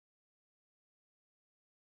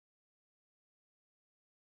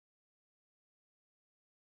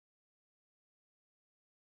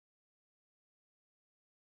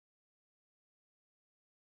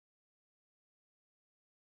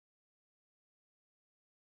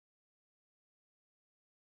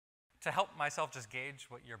to help myself just gauge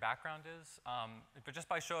what your background is, but just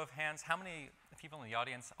by show of hands, how many people in the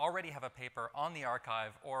audience already have a paper on the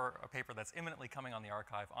archive or a paper that's imminently coming on the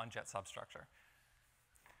archive on jet substructure?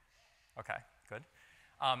 Okay, good.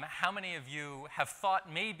 How many of you have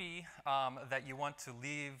thought maybe that you want to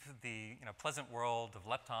leave the pleasant world of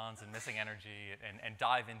leptons and missing energy and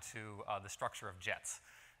dive into the structure of jets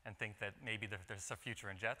and think that maybe there's a future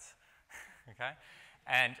in jets? Okay.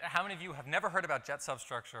 And how many of you have never heard about jet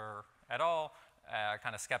substructure at all,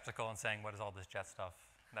 kind of skeptical and saying, what is all this jet stuff?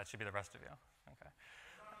 That should be the rest of you.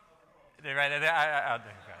 Okay. Right.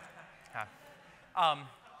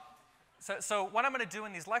 So what I'm going to do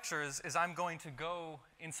in these lectures is I'm going to go,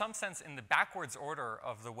 in some sense, in the backwards order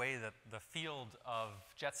of the way that the field of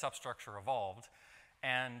jet substructure evolved.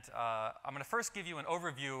 And I'm going to first give you an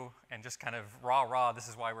overview and just kind of rah-rah, this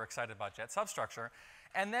is why we're excited about jet substructure.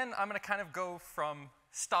 And then I'm going to kind of go from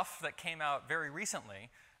stuff that came out very recently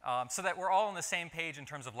so that we're all on the same page in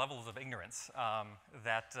terms of levels of ignorance.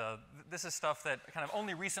 This is stuff that kind of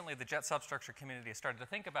only recently the jet substructure community has started to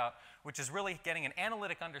think about, which is really getting an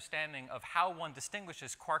analytic understanding of how one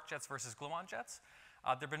distinguishes quark jets versus gluon jets.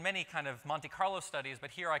 There have been many kind of Monte Carlo studies,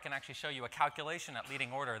 but here I can actually show you a calculation at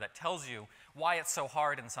leading order that tells you why it's so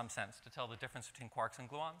hard in some sense to tell the difference between quarks and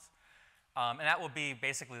gluons. And that will be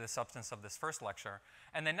basically the substance of this first lecture.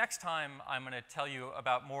 And then next time, I'm going to tell you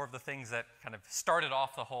about more of the things that kind of started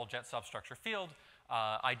off the whole jet substructure field,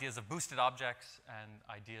 ideas of boosted objects and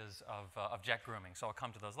ideas of jet grooming. So I'll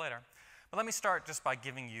come to those later. But let me start just by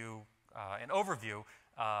giving you an overview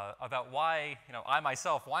about why,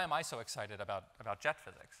 why am I so excited about jet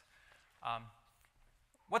physics?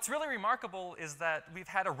 What's really remarkable is that we've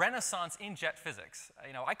had a renaissance in jet physics.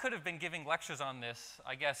 I could have been giving lectures on this,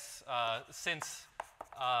 I guess, since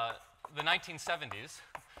the 1970s.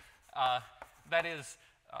 That is,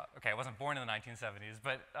 okay, I wasn't born in the 1970s,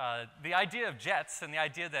 but the idea of jets and the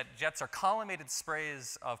idea that jets are collimated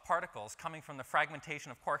sprays of particles coming from the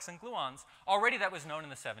fragmentation of quarks and gluons, already that was known in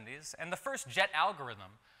the 70s. And the first jet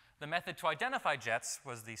algorithm, the method to identify jets,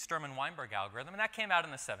 was the Sturman-Weinberg algorithm, and that came out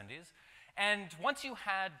in the 70s. And once you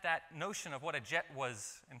had that notion of what a jet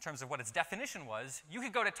was in terms of what its definition was, you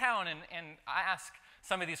could go to town and ask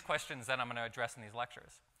some of these questions that I'm going to address in these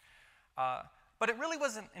lectures. But it really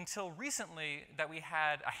wasn't until recently that we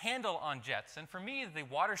had a handle on jets. And for me, the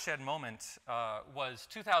watershed moment was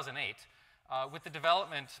 2008 with the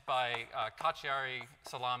development by Cacciari,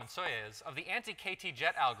 Salam, and Soyez of the anti-KT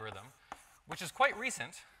jet algorithm, which is quite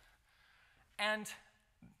recent. And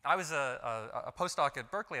I was a postdoc at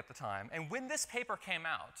Berkeley at the time, and when this paper came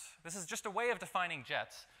out, this is just a way of defining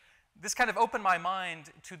jets, this kind of opened my mind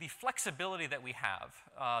to the flexibility that we have.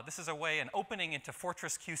 This is a way, an opening into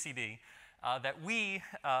Fortress QCD, that we,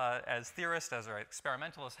 as theorists, as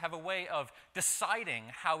experimentalists, have a way of deciding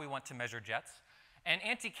how we want to measure jets. And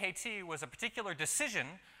anti-KT was a particular decision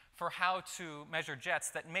for how to measure jets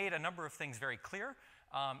that made a number of things very clear.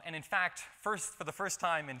 And in fact, for the first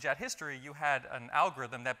time in jet history, you had an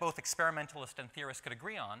algorithm that both experimentalists and theorists could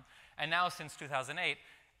agree on. And now, since 2008,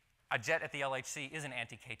 a jet at the LHC is an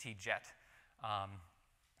anti-KT jet.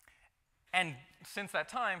 And since that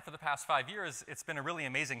time, for the past 5 years, it's been a really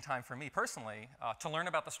amazing time for me personally to learn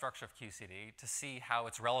about the structure of QCD, to see how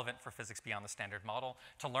it's relevant for physics beyond the standard model,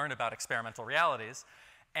 to learn about experimental realities.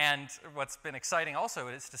 And what's been exciting also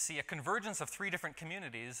is to see a convergence of 3 different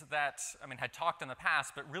communities that, had talked in the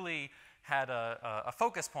past, but really had a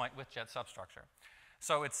focus point with jet substructure.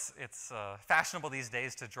 So it's fashionable these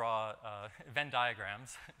days to draw Venn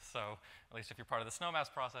diagrams, so at least if you're part of the SNOMAS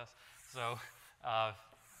process. So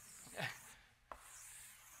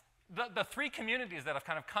the 3 communities that have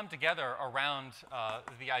kind of come together around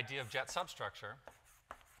the idea of jet substructure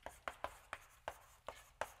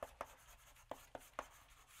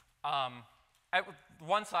at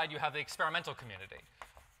one side, you have the experimental community.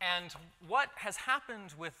 And what has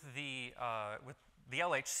happened with the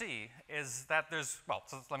LHC is that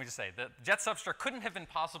so let me just say, the jet substructure couldn't have been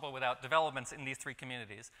possible without developments in these 3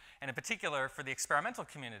 communities. And in particular, for the experimental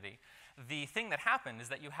community, the thing that happened is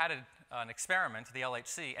that you had an experiment, the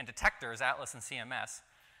LHC, and detectors, Atlas and CMS,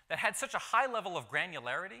 that had such a high level of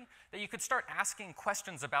granularity that you could start asking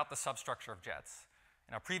questions about the substructure of jets.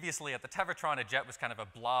 Previously at the Tevatron, a jet was kind of a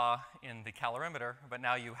blah in the calorimeter, but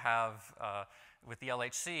now you have, with the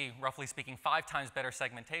LHC, roughly speaking, 5 times better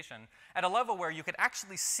segmentation at a level where you could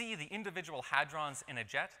actually see the individual hadrons in a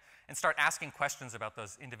jet and start asking questions about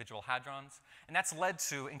those individual hadrons. And that's led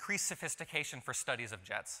to increased sophistication for studies of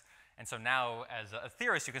jets. And so now, as a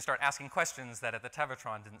theorist, you can start asking questions that at the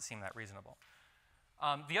Tevatron didn't seem that reasonable.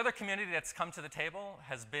 The other community that's come to the table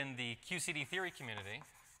has been the QCD theory community.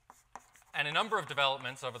 and a number of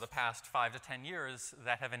developments over the past 5 to 10 years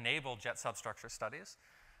that have enabled jet substructure studies.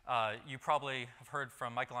 You probably have heard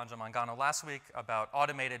from Michelangelo Mangano last week about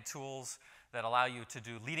automated tools that allow you to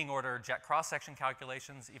do leading order jet cross-section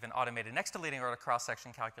calculations, even automated next to leading order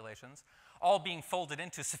cross-section calculations, all being folded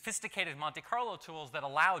into sophisticated Monte Carlo tools that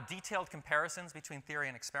allow detailed comparisons between theory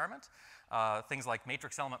and experiment. Things like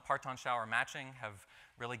matrix element parton shower matching have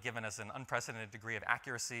really given us an unprecedented degree of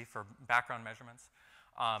accuracy for background measurements.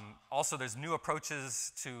 Also, there's new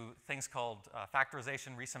approaches to things called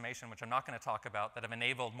factorization, resummation, which I'm not going to talk about, that have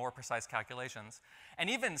enabled more precise calculations, and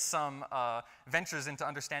even some ventures into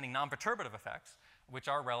understanding non-perturbative effects, which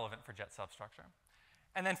are relevant for jet substructure.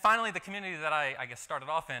 And then finally, the community that I guess started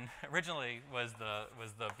off in originally was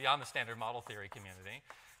the beyond the standard model theory community.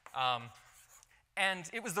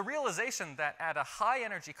 And it was the realization that at a high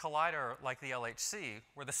energy collider like the LHC,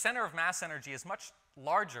 where the center of mass energy is much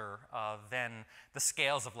larger than the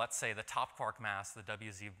scales of, let's say, the top quark mass, the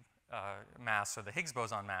WZ mass, or the Higgs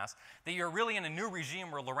boson mass, that you're really in a new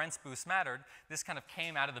regime where Lorentz boosts mattered. This kind of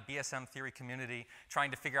came out of the BSM theory community,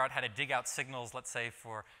 trying to figure out how to dig out signals, let's say,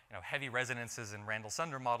 for heavy resonances in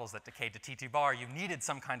Randall-Sunder models that decayed to TT bar. You needed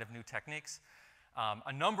some kind of new techniques.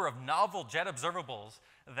 A number of novel jet observables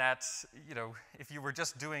that, if you were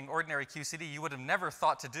just doing ordinary QCD, you would have never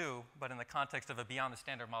thought to do, but in the context of a beyond the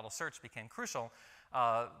standard model search became crucial.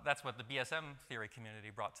 That's what the BSM theory community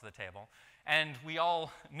brought to the table. And we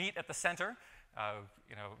all meet at the center.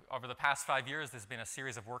 Over the past 5 years, there's been a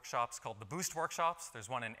series of workshops called the Boost Workshops. There's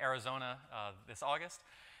one in Arizona this August.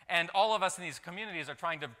 And all of us in these communities are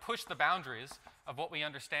trying to push the boundaries of what we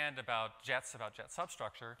understand about jet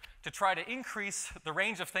substructure, to try to increase the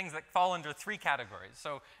range of things that fall under 3 categories.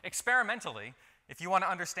 So experimentally, if you want to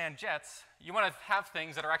understand jets, you want to have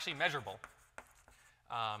things that are actually measurable.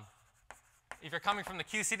 If you're coming from the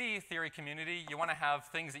QCD theory community, you want to have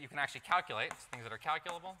things that you can actually calculate, things that are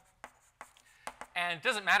calculable. And it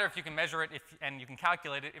doesn't matter if you can measure it and you can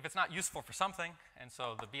calculate it if it's not useful for something. And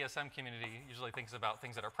so the BSM community usually thinks about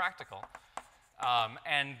things that are practical.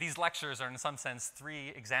 And these lectures are, in some sense, 3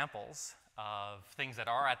 examples of things that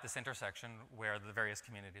are at this intersection where the various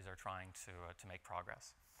communities are trying to make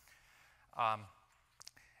progress.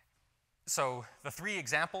 So the 3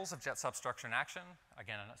 examples of jet substructure in action,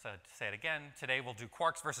 again, to say it again, today we'll do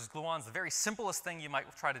quarks versus gluons, the very simplest thing you might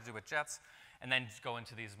try to do with jets, and then go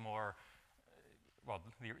into these more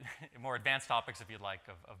more advanced topics, if you'd like,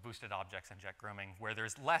 of boosted objects and jet grooming, where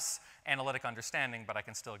there's less analytic understanding, but I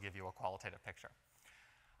can still give you a qualitative picture.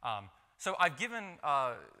 So I've given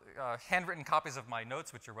handwritten copies of my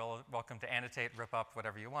notes, which you're welcome to annotate, rip up,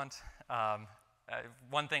 whatever you want.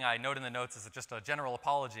 One thing I note in the notes is just a general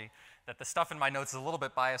apology that the stuff in my notes is a little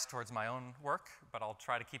bit biased towards my own work, but I'll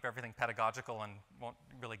try to keep everything pedagogical and won't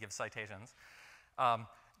really give citations.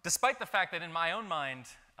 Despite the fact that in my own mind,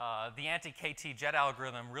 the anti-KT jet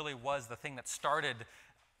algorithm really was the thing that started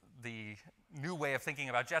the new way of thinking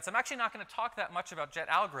about jets, I'm actually not going to talk that much about jet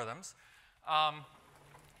algorithms. I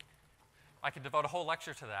could devote a whole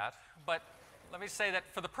lecture to that. But let me say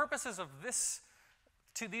that for the purposes of these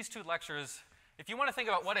 2 lectures, if you want to think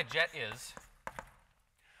about what a jet is,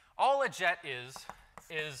 all a jet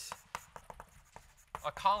is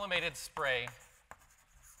a collimated spray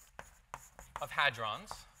of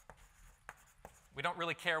hadrons. We don't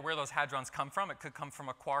really care where those hadrons come from. It could come from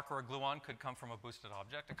a quark or a gluon, could come from a boosted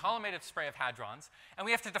object. A collimated spray of hadrons. And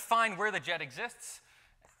we have to define where the jet exists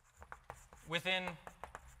within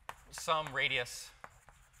some radius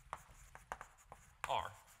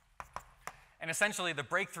r. And essentially, the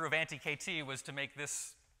breakthrough of anti-KT was to make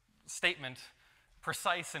this statement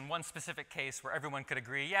precise in one specific case where everyone could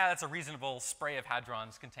agree, yeah, that's a reasonable spray of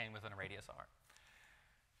hadrons contained within a radius r.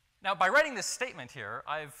 Now, by writing this statement here,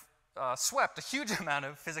 I've swept a huge amount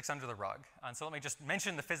of physics under the rug. And so let me just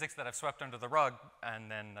mention the physics that I've swept under the rug,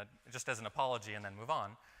 and then just as an apology, and then move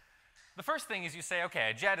on. The first thing is you say,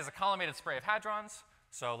 OK, a jet is a collimated spray of hadrons.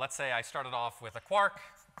 So let's say I started off with a quark.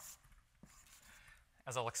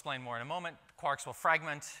 As I'll explain more in a moment, quarks will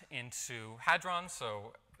fragment into hadrons.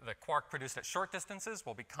 So the quark produced at short distances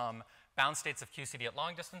will become bound states of QCD at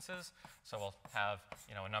long distances. So we'll have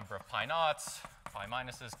a number of pi naughts, pi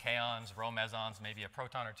minuses, kaons, rho mesons, maybe a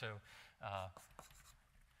proton or 2.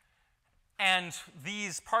 And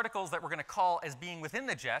these particles that we're going to call as being within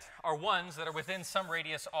the jet are ones that are within some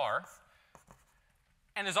radius r.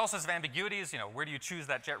 And there's all sorts of ambiguities. Where do you choose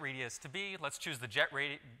that jet radius to be? Let's choose the jet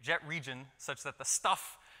region such that the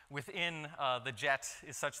stuff within the jet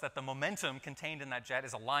is such that the momentum contained in that jet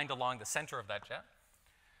is aligned along the center of that jet.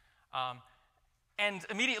 And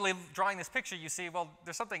immediately drawing this picture, you see, well,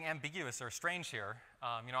 there's something ambiguous or strange here.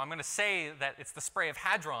 I'm going to say that it's the spray of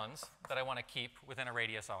hadrons that I want to keep within a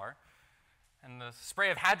radius r. And the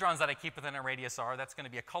spray of hadrons that I keep within a radius r, that's going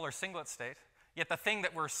to be a color singlet state. Yet the thing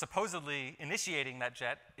that we're supposedly initiating that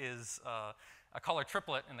jet is a color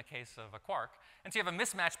triplet in the case of a quark. And so you have a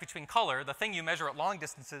mismatch between color. The thing you measure at long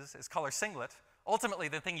distances is color singlet. Ultimately,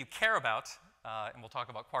 the thing you care about, and we'll talk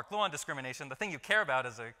about quark-gluon discrimination, the thing you care about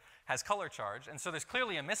has color charge. And so there's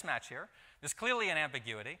clearly a mismatch here. There's clearly an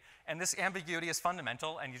ambiguity. And this ambiguity is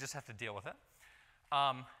fundamental, and you just have to deal with it.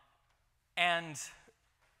 And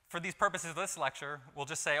for these purposes of this lecture, we'll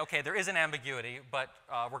just say, OK, there is an ambiguity, but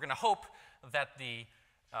we're going to hope that the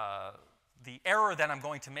error that I'm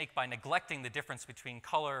going to make by neglecting the difference between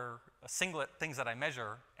color singlet things that I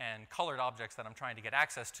measure and colored objects that I'm trying to get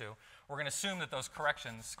access to, we're going to assume that those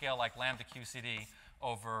corrections scale like lambda QCD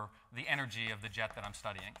over the energy of the jet that I'm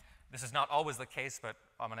studying. This is not always the case, but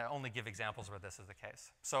I'm going to only give examples where this is the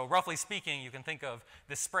case. So roughly speaking, you can think of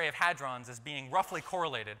this spray of hadrons as being roughly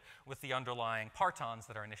correlated with the underlying partons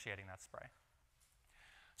that are initiating that spray.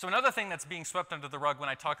 So another thing that's being swept under the rug when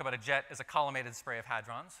I talk about a jet as a collimated spray of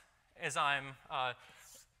hadrons is I'm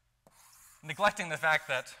neglecting the fact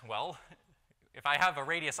that, well, if I have a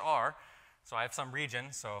radius r, so I have some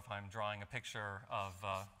region, so if I'm drawing a picture of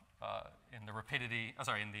in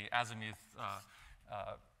the azimuth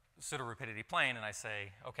pseudo-rapidity plane, and I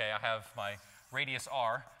say, OK, I have my radius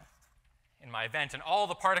r in my event, and all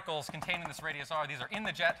the particles contained in this radius r, these are in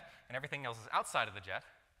the jet, and everything else is outside of the jet.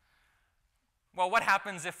 Well, what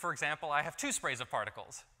happens if, for example, I have two sprays of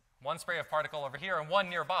particles? One spray of particle over here and one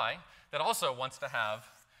nearby that also wants to have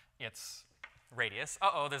its radius.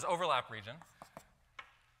 Uh-oh, there's overlap region.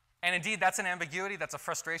 And indeed, that's an ambiguity, that's a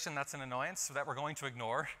frustration, that's an annoyance that we're going to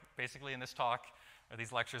ignore. Basically, in this talk, or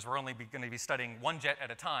these lectures, we're only going to be studying one jet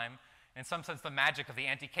at a time. In some sense, the magic of the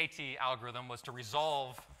anti-KT algorithm was to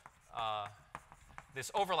resolve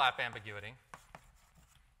this overlap ambiguity.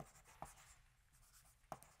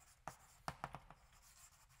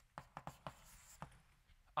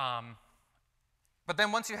 But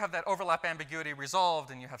then once you have that overlap ambiguity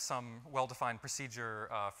resolved and you have some well-defined procedure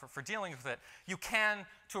for dealing with it, you can,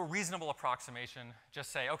 to a reasonable approximation,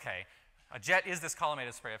 just say, OK, a jet is this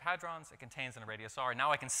collimated spray of hadrons. It contains in a radius r.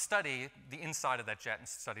 Now I can study the inside of that jet and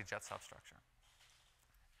study jet substructure.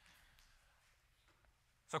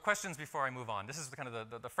 So questions before I move on. This is kind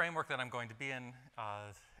of the framework that I'm going to be in.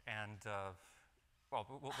 Well,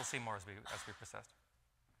 we'll see more as we persist.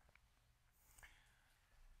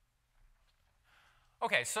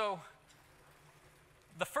 OK, so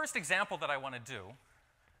the first example that I want to do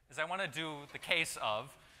is I want to do the case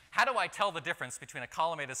of how do I tell the difference between a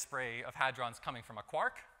collimated spray of hadrons coming from a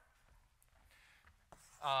quark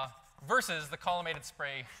versus the collimated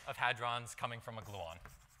spray of hadrons coming from a gluon.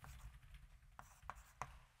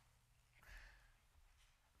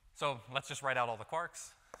 So let's just write out all the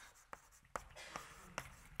quarks.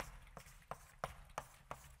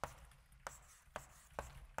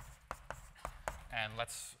 And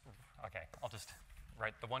OK, I'll just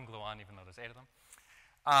write the one gluon, even though there's 8 of them.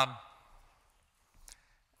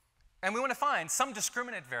 And we want to find some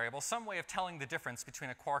discriminant variable, some way of telling the difference between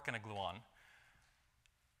a quark and a gluon.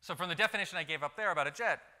 So from the definition I gave up there about a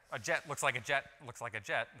jet looks like a jet, looks like a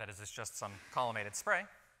jet. That is, it's just some collimated spray.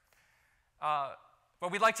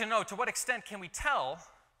 But we'd like to know, to what extent can we tell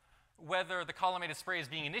whether the collimated spray is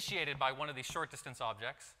being initiated by one of these short distance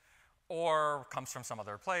objects or comes from some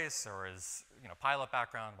other place, or is pilot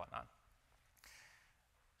background, whatnot.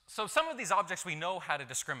 So some of these objects we know how to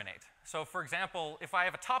discriminate. So for example, if I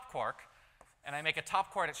have a top quark and I make a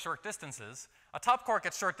top quark at short distances, a top quark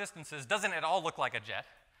at short distances doesn't at all look like a jet.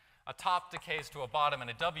 A top decays to a bottom and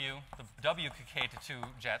a W. The W could decay to 2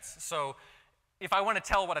 jets. So if I want to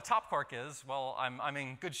tell what a top quark is, well, I'm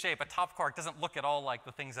in good shape. A top quark doesn't look at all like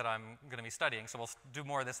the things that I'm going to be studying, so we'll do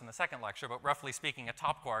more of this in the second lecture. But roughly speaking, a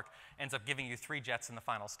top quark ends up giving you 3 jets in the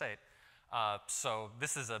final state. So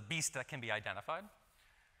this is a beast that can be identified.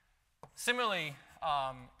 Similarly,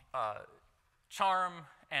 charm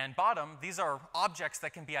and bottom, these are objects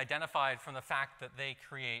that can be identified from the fact that they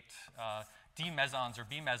create D mesons or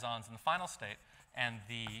B mesons in the final state. And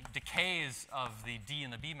the decays of the D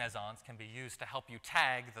and the B mesons can be used to help you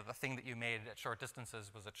tag that the thing that you made at short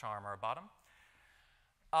distances was a charm or a bottom.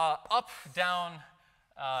 Up, down,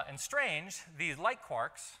 and strange, these light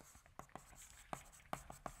quarks,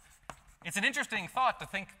 it's an interesting thought to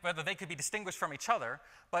think whether they could be distinguished from each other.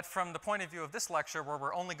 But from the point of view of this lecture, where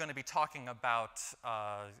we're only going to be talking about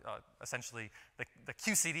essentially the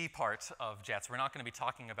QCD part of jets, we're not going to be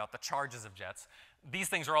talking about the charges of jets. These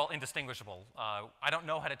things are all indistinguishable. I don't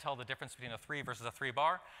know how to tell the difference between a 3 versus a 3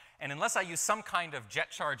 bar. And unless I use some kind of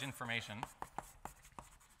jet charge information,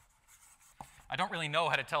 I don't really know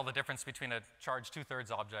how to tell the difference between a charge 2/3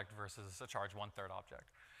 object versus a charge 1/3 object.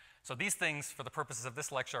 So these things, for the purposes of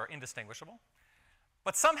this lecture, are indistinguishable.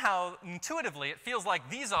 But somehow, intuitively, it feels like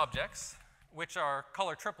these objects, which are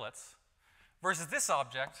color triplets, versus this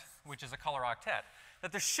object, which is a color octet,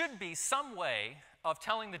 that there should be some way of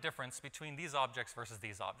telling the difference between these objects versus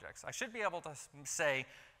these objects. I should be able to say,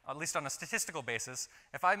 at least on a statistical basis,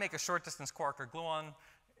 if I make a short-distance quark or gluon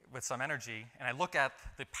with some energy, and I look at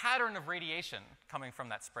the pattern of radiation coming from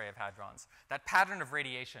that spray of hadrons, that pattern of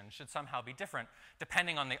radiation should somehow be different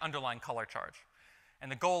depending on the underlying color charge.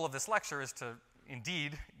 And the goal of this lecture is to,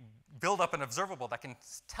 indeed, build up an observable that can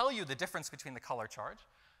tell you the difference between the color charge.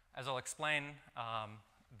 As I'll explain,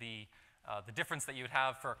 the difference that you would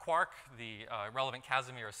have for a quark, the relevant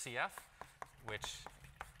Casimir is CF, which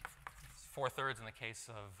is 4/3 in the case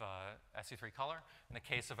of SU3 color. In the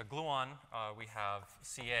case of a gluon, we have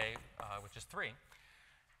Ca, which is 3.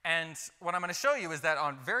 And what I'm going to show you is that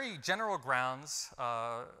on very general grounds,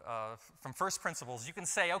 from first principles, you can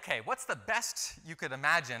say, OK, what's the best you could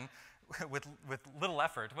imagine with little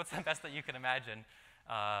effort? What's the best that you could imagine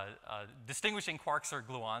distinguishing quarks or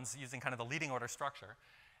gluons using kind of the leading order structure?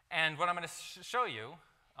 And what I'm going to show you,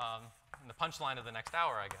 in the punchline of the next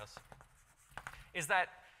hour, I guess, is that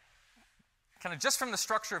kind of just from the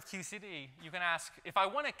structure of QCD, you can ask, if I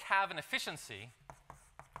want to have an efficiency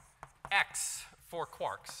X for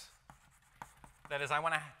quarks, that is, I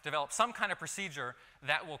want to develop some kind of procedure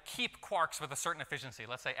that will keep quarks with a certain efficiency.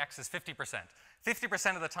 Let's say X is 50%.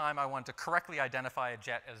 50% of the time, I want to correctly identify a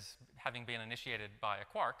jet as having been initiated by a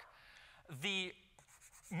quark. The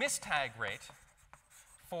mistag rate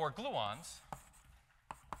for gluons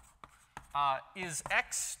is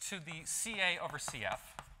X to the Ca over Cf,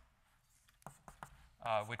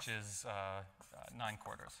 which is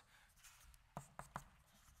 9/4.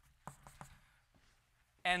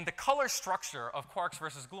 And the color structure of quarks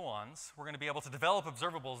versus gluons, we're going to be able to develop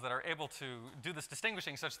observables that are able to do this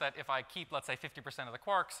distinguishing such that if I keep, let's say, 50% of the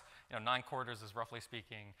quarks, 9/4 is roughly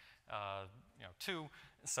speaking 2.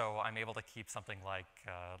 So I'm able to keep something like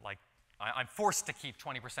I'm forced to keep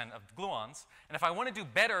 20% of gluons. And if I want to do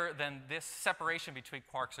better than this separation between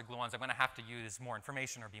quarks or gluons, I'm going to have to use more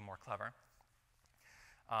information or be more clever.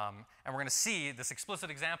 And we're going to see this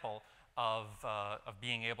explicit example of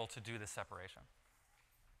being able to do this separation.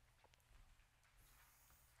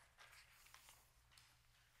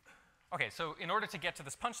 OK, so in order to get to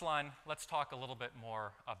this punchline, let's talk a little bit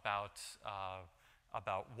more about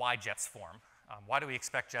why jets form. Why do we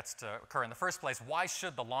expect jets to occur in the first place? Why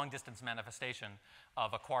should the long-distance manifestation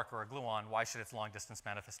of a quark or a gluon, why should its long-distance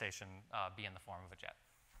manifestation be in the form of a jet?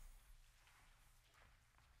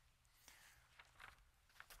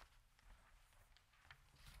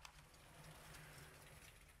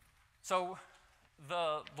 So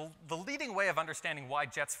the leading way of understanding why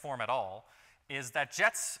jets form at all is that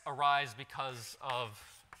jets arise because of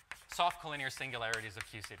soft collinear singularities of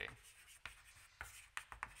QCD.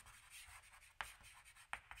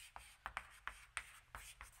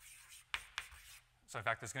 So in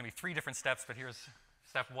fact, there's going to be 3 different steps, but here's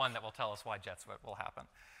step 1 that will tell us why jets will happen.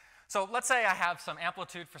 So let's say I have some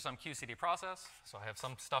amplitude for some QCD process. So I have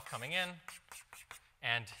some stuff coming in,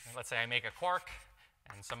 and let's say I make a quark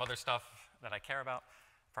and some other stuff that I care about,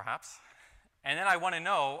 perhaps. And then I want to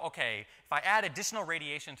know, OK, if I add additional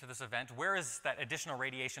radiation to this event, where is that additional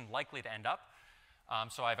radiation likely to end up?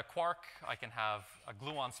 So I have a quark. I can have a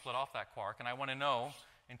gluon split off that quark. And I want to know,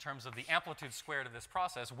 in terms of the amplitude squared of this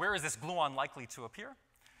process, where is this gluon likely to appear?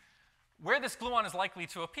 Where this gluon is likely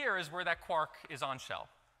to appear is where that quark is on shell.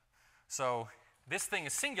 So this thing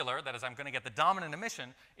is singular. That is, I'm going to get the dominant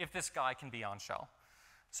emission if this guy can be on shell.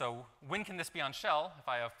 So when can this be on shell? If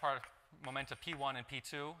I have momenta P1 and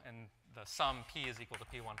P2, and the sum P is equal to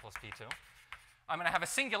P1 plus P2. I'm going to have a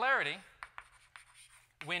singularity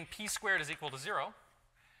when P squared is equal to 0.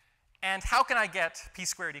 And how can I get P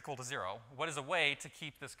squared equal to 0? What is a way to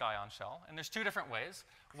keep this guy on shell? And there's 2 different ways.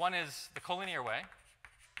 One is the collinear way.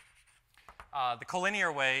 The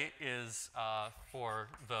collinear way is for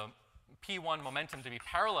the P1 momentum to be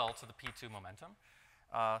parallel to the P2 momentum.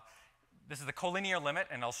 This is the collinear limit,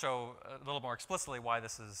 and I'll show a little more explicitly why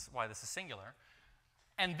this is singular.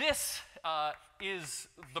 And this is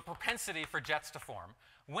the propensity for jets to form.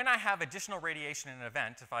 When I have additional radiation in an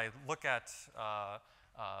event, if I look at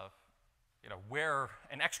where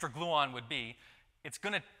an extra gluon would be, it's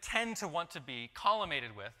going to tend to want to be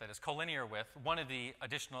collimated with, that is collinear with, one of the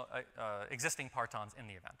additional existing partons in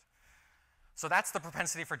the event. So that's the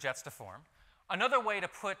propensity for jets to form. Another way to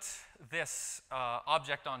put this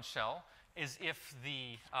object on shell is if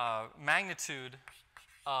the magnitude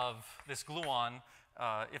of this gluon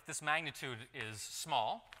if this magnitude is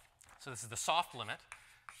small, so this is the soft limit,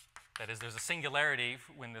 that is, there's a singularity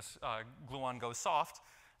when this gluon goes soft,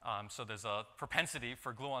 so there's a propensity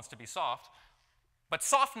for gluons to be soft. But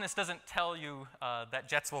softness doesn't tell you that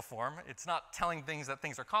jets will form. It's not telling things that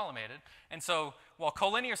things are collimated. And so while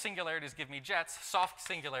collinear singularities give me jets, soft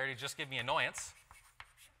singularities just give me annoyance.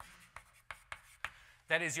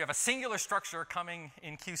 That is, you have a singular structure coming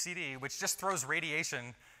in QCD, which just throws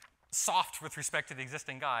radiation soft with respect to the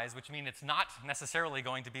existing guys, which means it's not necessarily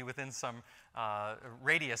going to be within some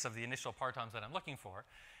radius of the initial partons that I'm looking for.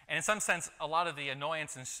 And in some sense, a lot of the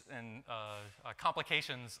annoyance and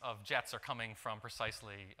complications of jets are coming from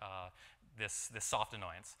precisely this soft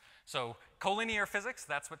annoyance. So collinear physics,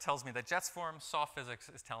 that's what tells me that jets form. Soft physics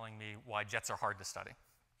is telling me why jets are hard to study.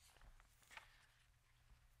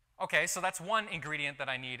 OK, so that's one ingredient that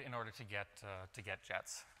I need in order to get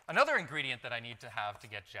jets. Another ingredient that I need to have to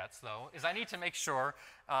get jets, though, is I need to make sure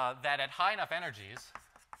that at high enough energies,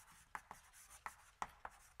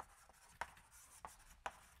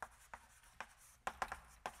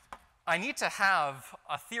 I need to have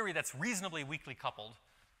a theory that's reasonably weakly coupled.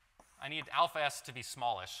 I need alpha s to be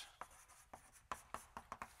smallish.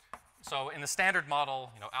 So in the standard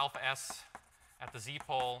model, alpha s at the z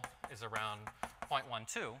pole is around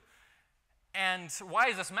 0.12. And why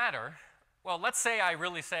does this matter? Well, let's say I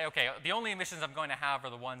really say, OK, the only emissions I'm going to have are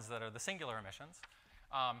the ones that are the singular emissions.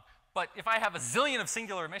 But if I have a zillion of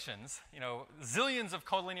singular emissions, zillions of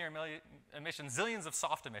collinear emissions, zillions of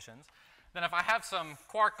soft emissions, then if I have some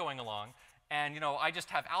quark going along, and I just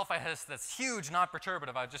have alpha s that's huge,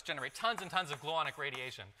 non-perturbative, I would just generate tons and tons of gluonic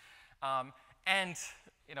radiation. And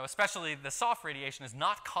especially the soft radiation is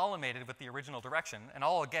not collimated with the original direction, and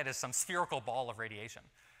all I'll get is some spherical ball of radiation.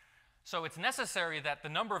 So it's necessary that the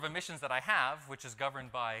number of emissions that I have, which is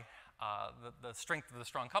governed by the strength of the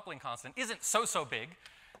strong coupling constant, isn't so big,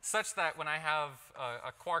 such that when I have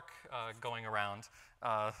a quark going around,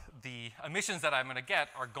 the emissions that I'm going to get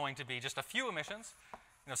are going to be just a few emissions,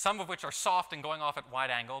 some of which are soft and going off at wide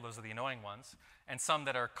angle. Those are the annoying ones. And some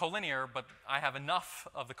that are collinear, but I have enough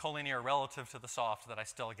of the collinear relative to the soft that I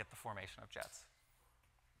still get the formation of jets.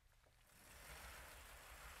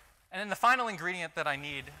 And then the final ingredient that I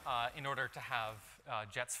need in order to have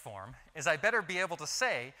jets form is I better be able to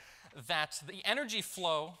say that the energy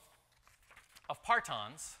flow of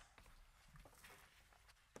partons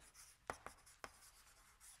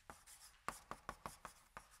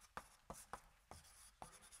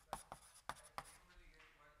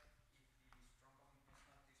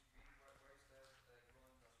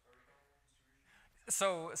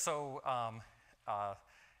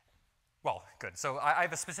well, good. So I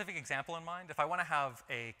have a specific example in mind. If I want to have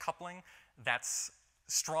a coupling that's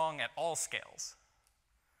strong at all scales.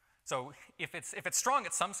 So if it's strong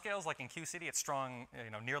at some scales, like in QCD, it's strong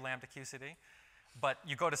near lambda QCD. But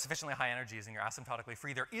you go to sufficiently high energies and you're asymptotically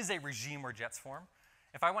free, there is a regime where jets form.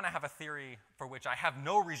 If I want to have a theory for which I have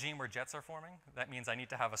no regime where jets are forming, that means I need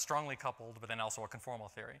to have a strongly coupled, but then also a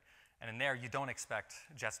conformal theory. And in there, you don't expect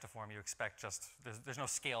jets to form. You expect just, there's no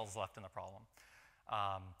scales left in the problem,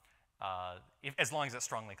 as long as it's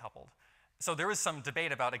strongly coupled. So there is some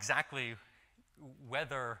debate about exactly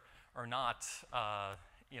whether or not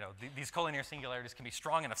these collinear singularities can be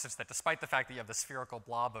strong enough such that despite the fact that you have the spherical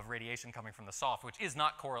blob of radiation coming from the soft, which is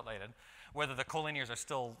not correlated, whether the collinears are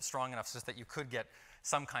still strong enough such that you could get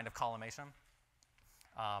some kind of collimation.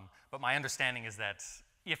 But my understanding is that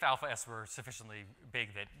if alpha s were sufficiently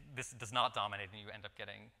big that this does not dominate and you end up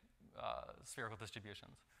getting spherical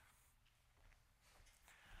distributions.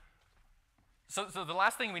 So the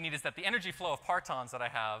last thing we need is that the energy flow of partons that I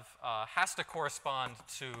have has to correspond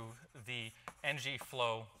to the energy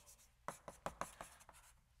flow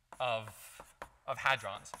of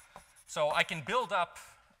hadrons. So I can build up,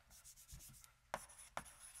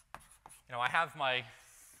 I have my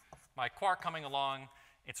quark coming along.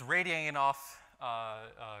 It's radiating off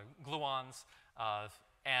gluons.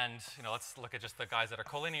 And let's look at just the guys that are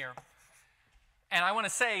collinear. And I want to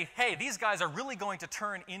say, hey, these guys are really going to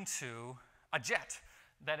turn into a jet.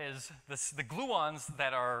 That is, the gluons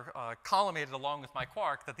that are collimated along with my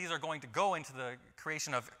quark, that these are going to go into the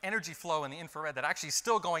creation of energy flow in the infrared that actually is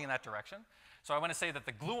still going in that direction. So I want to say that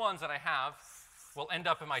the gluons that I have will end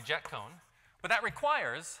up in my jet cone. But that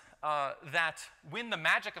requires that when the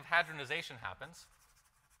magic of hadronization happens,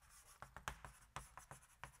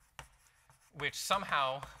 which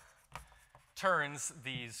somehow turns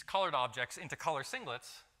these colored objects into color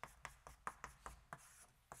singlets,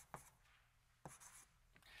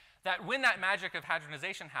 that when that magic of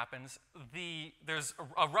hadronization happens, there's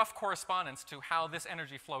a rough correspondence to how this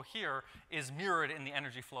energy flow here is mirrored in the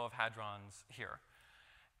energy flow of hadrons here.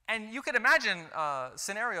 And you could imagine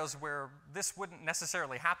scenarios where this wouldn't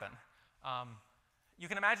necessarily happen. You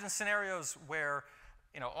can imagine scenarios where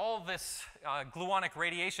all this gluonic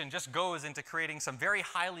radiation just goes into creating some very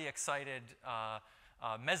highly excited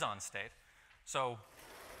meson state. So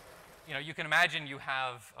you can imagine you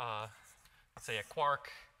have, let's say, a quark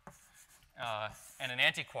and an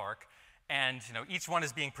antiquark, and each one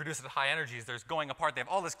is being produced at high energies. They're going apart. They have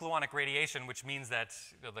all this gluonic radiation, which means that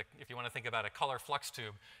if you want to think about a color flux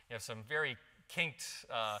tube, you have some very kinked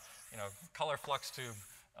color flux tube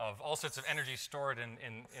of all sorts of energy stored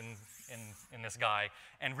in this guy.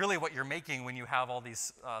 And really what you're making when you have all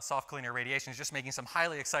these soft collinear radiation is just making some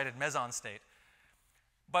highly excited meson state.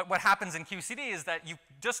 But what happens in QCD is that you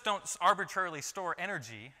just don't arbitrarily store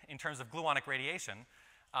energy in terms of gluonic radiation.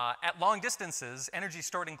 At long distances, energy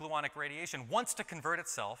stored in gluonic radiation wants to convert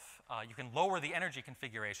itself. You can lower the energy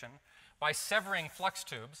configuration by severing flux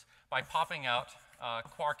tubes, by popping out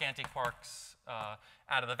quark-antiquarks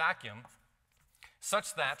out of the vacuum,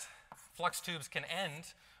 such that flux tubes can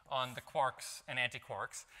end on the quarks and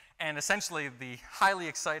antiquarks. And essentially, the highly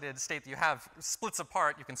excited state that you have splits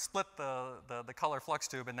apart. You can split the color flux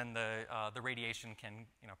tube, and then the radiation can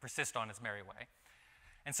persist on its merry way.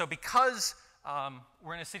 And so because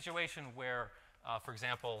we're in a situation where, for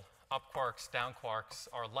example, up quarks, down quarks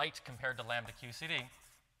are light compared to lambda QCD,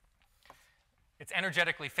 it's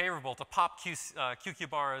energetically favorable to pop QQ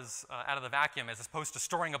bars out of the vacuum as opposed to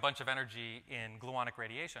storing a bunch of energy in gluonic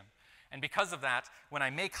radiation. And because of that, when I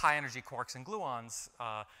make high energy quarks and gluons,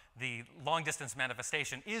 the long distance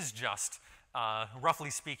manifestation is just, roughly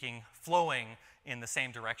speaking, flowing in the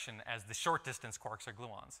same direction as the short distance quarks or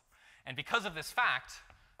gluons. And because of this fact,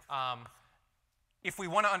 if we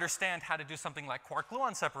want to understand how to do something like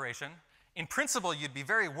quark-gluon separation, in principle, you'd be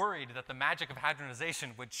very worried that the magic of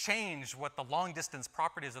hadronization would change what the long-distance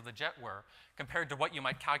properties of the jet were compared to what you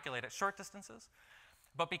might calculate at short distances.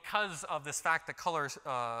 But because of this fact that color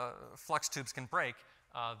flux tubes can break,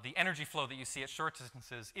 the energy flow that you see at short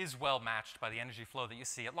distances is well matched by the energy flow that you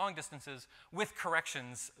see at long distances, with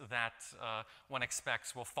corrections that one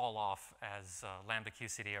expects will fall off as lambda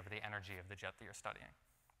QCD over the energy of the jet that you're studying.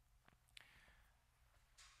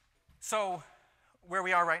 So where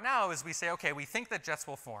we are right now is we say, OK, we think that jets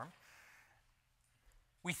will form.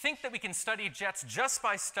 We think that we can study jets just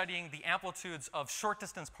by studying the amplitudes of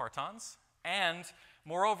short-distance partons, and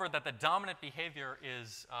moreover, that the dominant behavior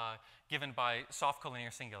is given by soft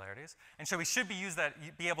collinear singularities. And so we should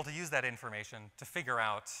be able to use that information to figure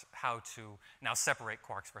out how to now separate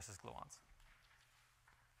quarks versus gluons.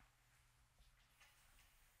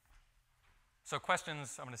 So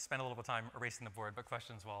questions, I'm going to spend a little bit of time erasing the board, but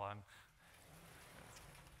questions while I'm...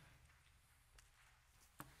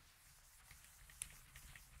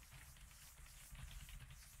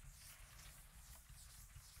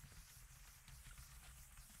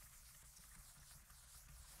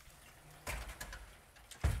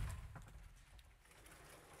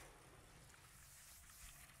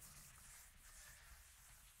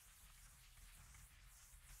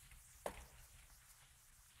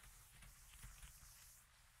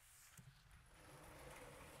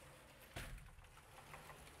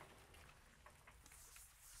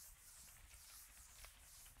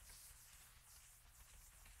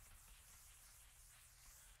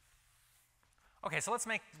 OK, so let's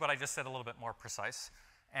make what I just said a little bit more precise.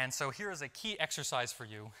 And so here is a key exercise for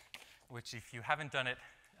you, which if you haven't done it,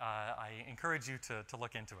 I encourage you to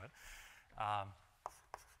look into it.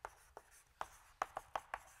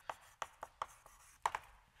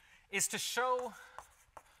 Is to show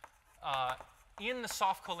in the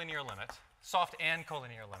soft collinear limit, soft and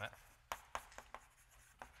collinear limit,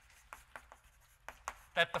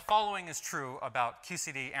 that the following is true about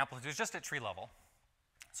QCD amplitudes just at tree level.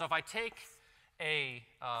 So if I take a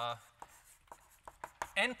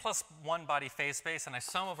n+1 body phase space and I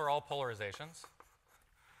sum over all polarizations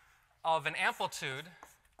of an amplitude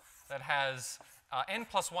that has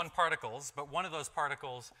n+1 particles, but one of those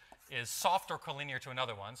particles is soft or collinear to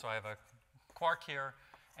another one. So I have a quark here,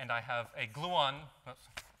 and I have a gluon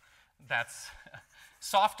that's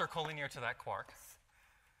soft or collinear to that quark.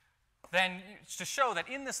 Then to show that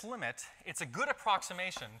in this limit, it's a good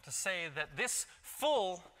approximation to say that this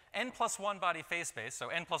full n+1 body phase space, so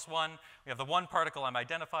n+1, we have the one particle I'm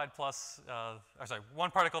identified plus,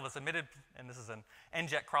 one particle that's emitted, and this is an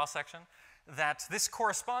n-jet cross-section, that this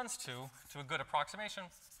corresponds to a good approximation,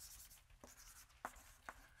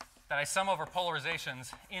 that I sum over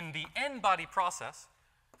polarizations in the n-body process,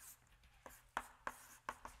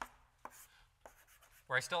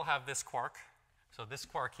 where I still have this quark. So this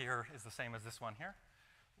quark here is the same as this one here,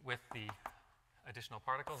 with the additional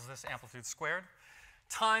particles, this amplitude squared,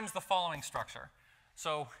 times the following structure.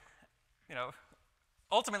 So,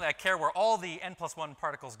 ultimately I care where all the n+1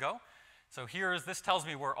 particles go. So this tells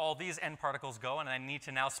me where all these n particles go, and I need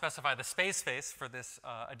to now specify the space for this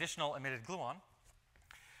additional emitted gluon.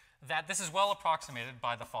 That this is well approximated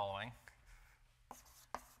by the following.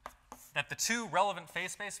 That the two relevant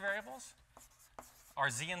phase space variables are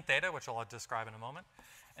z and theta, which I'll describe in a moment.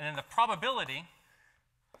 And then the probability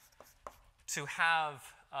to have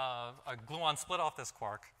a gluon split off this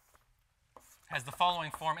quark has the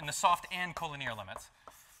following form in the soft and collinear limits.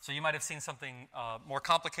 So you might have seen something more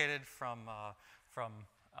complicated from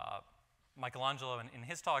Michelangelo in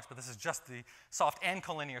his talks, but this is just the soft and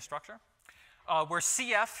collinear structure, where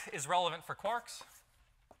CF is relevant for quarks,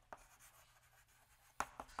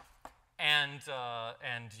 and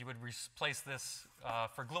you would replace this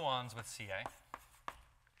for gluons with Ca.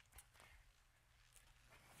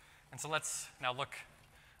 And so let's now look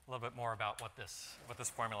a little bit more about what this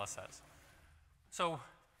formula says. So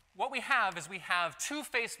what we have is we have two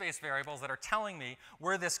phase space variables that are telling me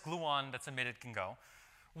where this gluon that's emitted can go.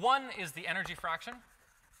 One is the energy fraction,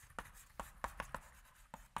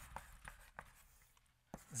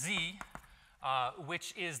 Z,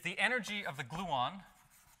 which is the energy of the gluon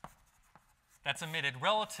that's emitted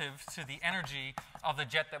relative to the energy of the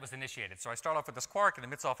jet that was initiated. So I start off with this quark, it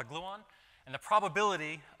emits off a gluon, and the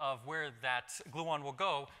probability of where that gluon will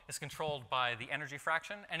go is controlled by the energy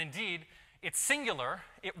fraction. And indeed, it's singular.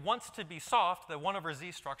 It wants to be soft. The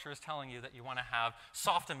 1/z structure is telling you that you want to have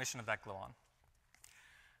soft emission of that gluon.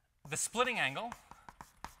 The splitting angle,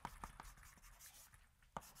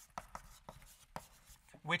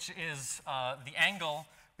 which is the angle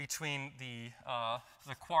between the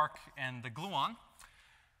quark and the gluon.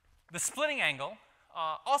 The splitting angle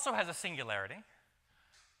also has a singularity.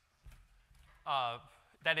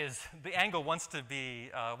 That is, the angle wants to be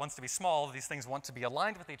small. These things want to be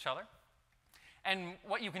aligned with each other. And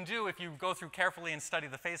what you can do, if you go through carefully and study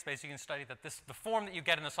the phase space, you can study that the form that you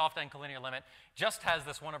get in the soft and collinear limit just has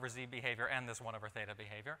this 1/z behavior and this 1/theta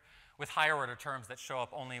behavior, with higher order terms that show up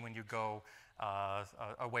only when you go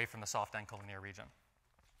away from the soft and collinear region.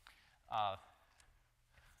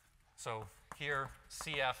 So here,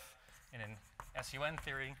 CF in an SUN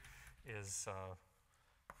theory is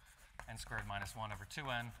n squared minus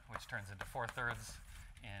 1/2n, which turns into 4/3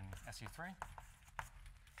 in SU3.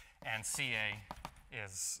 And Ca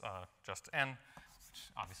is just n,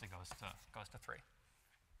 which obviously goes to 3.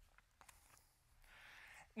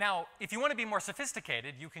 Now, if you want to be more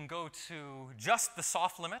sophisticated, you can go to just the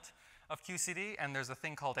soft limit of QCD, and there's a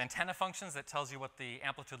thing called antenna functions that tells you what the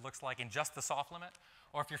amplitude looks like in just the soft limit.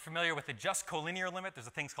 Or if you're familiar with the just collinear limit, there's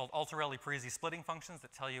a thing called Altarelli-Parisi splitting functions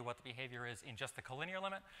that tell you what the behavior is in just the collinear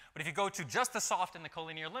limit. But if you go to just the soft and the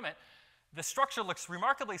collinear limit, the structure looks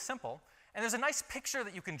remarkably simple. And there's a nice picture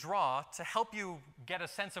that you can draw to help you get a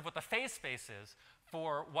sense of what the phase space is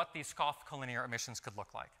for what these soft collinear emissions could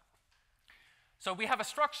look like. So we have a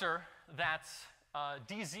structure that's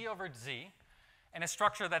dz over z, and a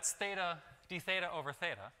structure that's theta d theta over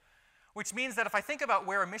theta, which means that if I think about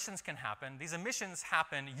where emissions can happen, these emissions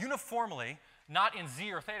happen uniformly, not in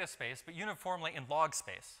z or theta space, but uniformly in log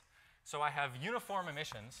space. So I have uniform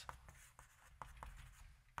emissions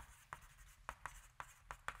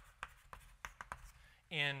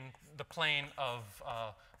in the plane of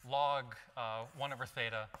log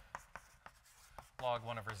 1/theta, log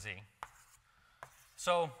 1/z.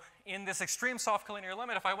 So in this extreme soft collinear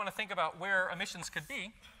limit, if I want to think about where emissions could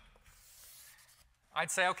be,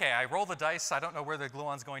 I'd say, okay, I roll the dice. I don't know where the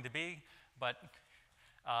gluon's going to be, but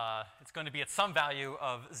it's going to be at some value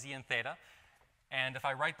of z and theta. And if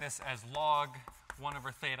I write this as log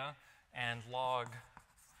 1/theta and log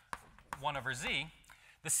 1/z,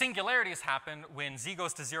 the singularities happen when z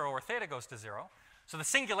goes to 0 or theta goes to 0. So the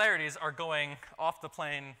singularities are going off the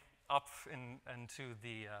plane up and to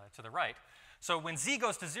the right. So when z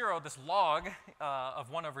goes to 0, this log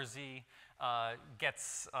of 1/z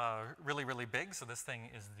gets really, really big. So this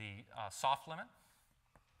thing is the soft limit.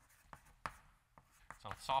 So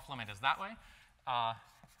the soft limit is that way.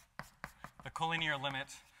 The collinear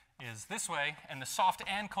limit is this way. And the soft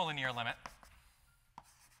and collinear limit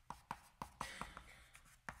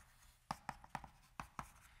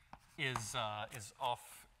is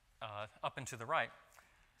off up and to the right.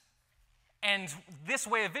 And this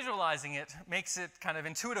way of visualizing it makes it kind of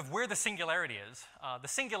intuitive where the singularity is. The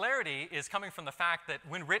singularity is coming from the fact that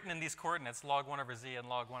when written in these coordinates, log 1/z and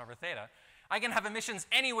log 1/theta, I can have emissions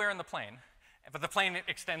anywhere in the plane, but the plane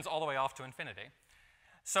extends all the way off to infinity.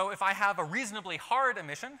 So if I have a reasonably hard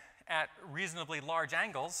emission at reasonably large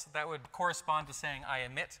angles, that would correspond to saying I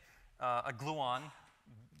emit a gluon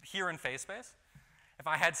here in phase space. If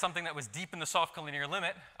I had something that was deep in the soft collinear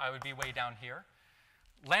limit, I would be way down here.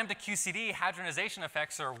 Lambda QCD hadronization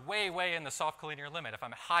effects are way, way in the soft collinear limit. If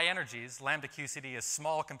I'm at high energies, lambda QCD is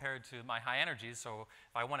small compared to my high energies. So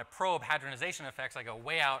if I want to probe hadronization effects, I go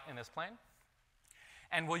way out in this plane.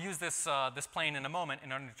 And we'll use this, this plane in a moment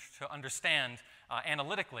in order to understand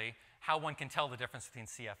analytically how one can tell the difference between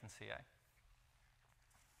CF and CA.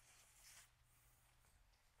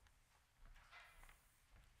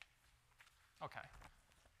 Okay.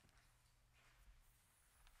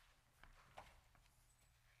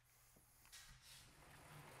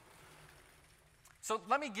 So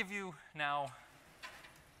let me give you now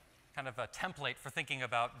kind of a template for thinking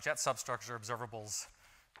about jet substructure observables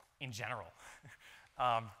in general.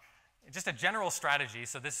 Just a general strategy.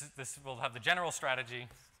 So this will have the general strategy,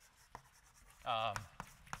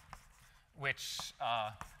 which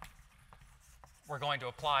we're going to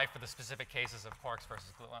apply for the specific cases of quarks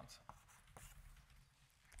versus gluons.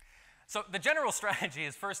 So the general strategy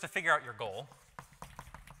is first to figure out your goal.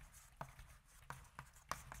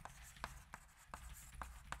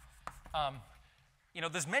 You know,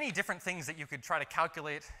 there's many different things that you could try to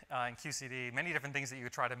calculate in QCD, many different things that you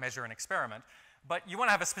could try to measure in experiment. But you want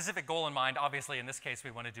to have a specific goal in mind. Obviously, in this case, we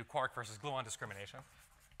want to do quark versus gluon discrimination.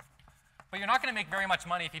 But you're not going to make very much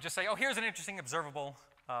money if you just say, oh, here's an interesting observable,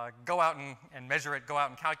 go out and measure it, go out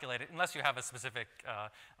and calculate it, unless you have a specific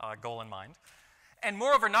goal in mind. And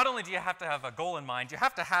moreover, not only do you have to have a goal in mind, you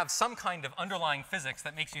have to have some kind of underlying physics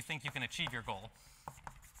that makes you think you can achieve your goal.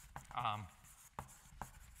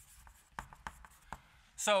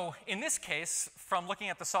 So in this case, from looking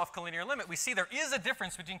at the soft collinear limit, we see there is a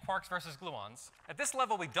difference between quarks versus gluons. At this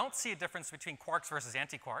level, we don't see a difference between quarks versus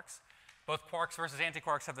antiquarks. Both quarks versus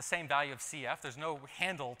antiquarks have the same value of CF. There's no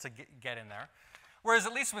handle to get in there. Whereas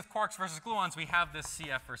at least with quarks versus gluons, we have this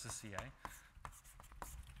CF versus CA.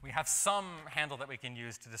 We have some handle that we can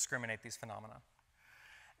use to discriminate these phenomena.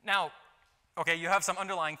 Now, okay, you have some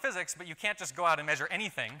underlying physics, but you can't just go out and measure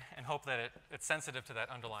anything and hope that it's sensitive to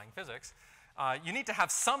that underlying physics. You need to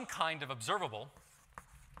have some kind of observable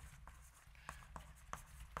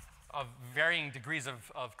of varying degrees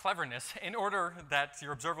of cleverness in order that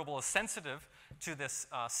your observable is sensitive to this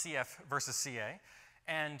CF versus CA.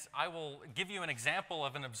 And I will give you an example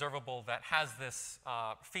of an observable that has this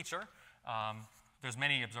feature. There's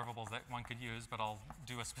many observables that one could use, but I'll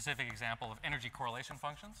do a specific example of energy correlation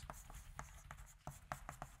functions.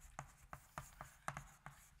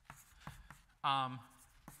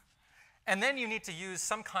 And then you need to use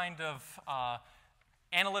some kind of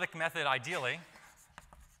analytic method, ideally.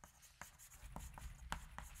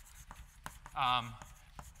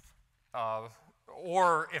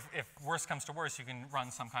 Or if worse comes to worse, you can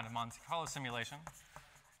run some kind of Monte Carlo simulation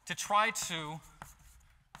to try to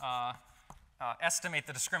estimate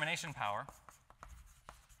the discrimination power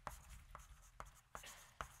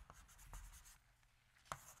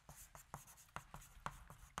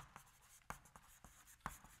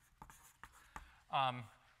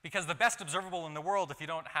because the best observable in the world, if you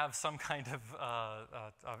don't have some kind of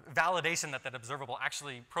validation that that observable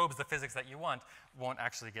actually probes the physics that you want, won't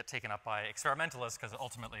actually get taken up by experimentalists, because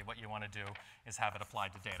ultimately what you want to do is have it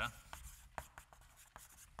applied to data.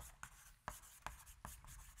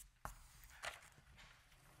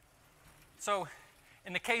 So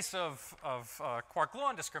in the case of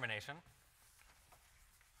quark-gluon discrimination,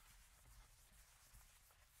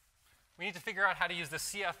 we need to figure out how to use the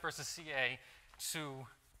CF versus CA to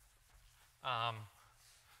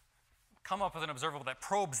come up with an observable that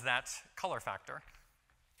probes that color factor.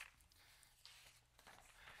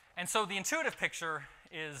 And so the intuitive picture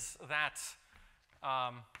is that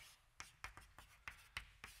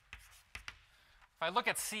if I look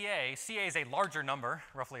at CA, CA is a larger number,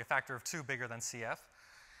 roughly a factor of 2 bigger than CF.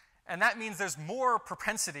 And that means there's more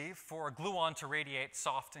propensity for a gluon to radiate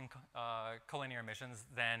soft and collinear emissions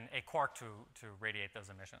than a quark to radiate those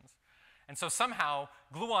emissions. And so somehow,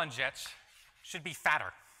 gluon jets should be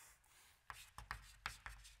fatter.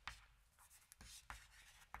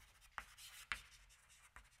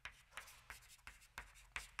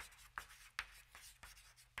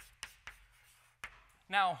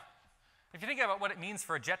 Now, if you think about what it means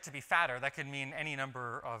for a jet to be fatter, that could mean any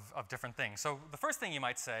number of different things. So the first thing you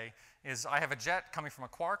might say is I have a jet coming from a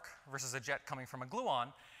quark versus a jet coming from a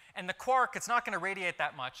gluon. And the quark, it's not going to radiate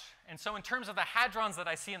that much. And so in terms of the hadrons that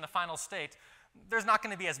I see in the final state, there's not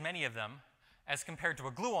going to be as many of them as compared to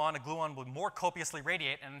a gluon. A gluon would more copiously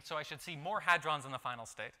radiate, and so I should see more hadrons in the final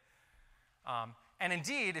state. And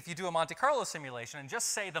indeed, if you do a Monte Carlo simulation and just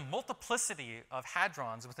say the multiplicity of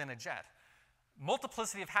hadrons within a jet,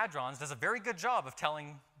 multiplicity of hadrons does a very good job of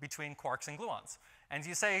telling between quarks and gluons. And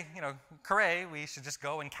you say, hooray, we should just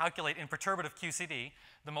go and calculate in perturbative QCD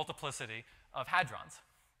the multiplicity of hadrons.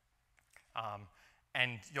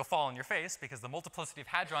 And you'll fall on your face because the multiplicity of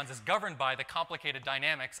hadrons is governed by the complicated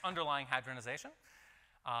dynamics underlying hadronization.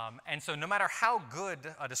 And so no matter how good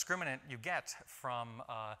a discriminant you get from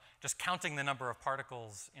just counting the number of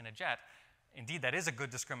particles in a jet, indeed that is a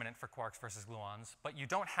good discriminant for quarks versus gluons, but you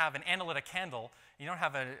don't have an analytic handle, you don't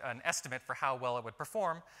have an estimate for how well it would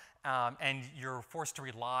perform, and you're forced to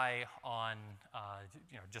rely on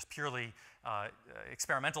just purely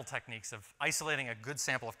experimental techniques of isolating a good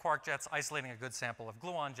sample of quark jets, isolating a good sample of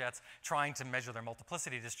gluon jets, trying to measure their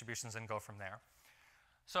multiplicity distributions and go from there.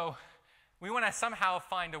 So we want to somehow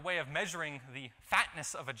find a way of measuring the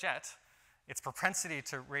fatness of a jet, its propensity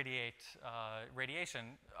to radiate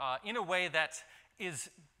radiation, in a way that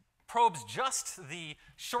probes just the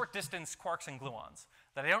short distance quarks and gluons,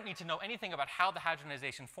 that I don't need to know anything about how the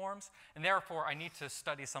hadronization forms, and therefore I need to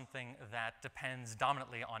study something that depends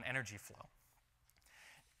dominantly on energy flow.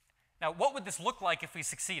 Now, what would this look like if we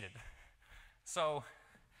succeeded? So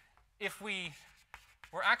if we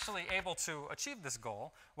were actually able to achieve this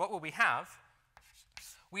goal, what would we have?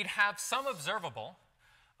 We'd have some observable,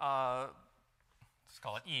 let's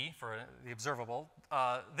call it E for the observable.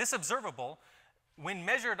 This observable, when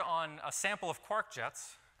measured on a sample of quark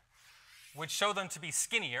jets, would show them to be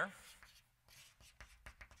skinnier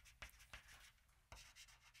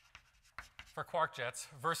for quark jets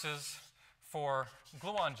versus for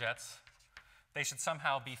gluon jets, they should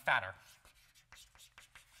somehow be fatter.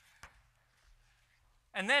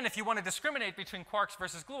 And then if you want to discriminate between quarks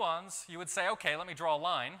versus gluons, you would say, okay, let me draw a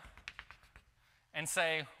line and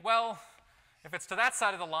say, well, if it's to that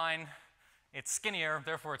side of the line, it's skinnier,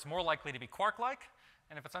 therefore it's more likely to be quark-like.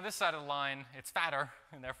 And if it's on this side of the line, it's fatter,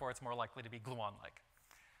 and therefore it's more likely to be gluon-like.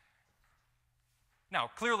 Now,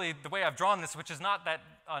 clearly, the way I've drawn this, which is not that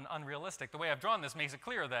unrealistic, the way I've drawn this makes it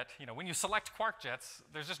clear that when you select quark jets,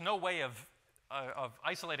 there's just no way of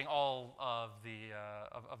isolating all of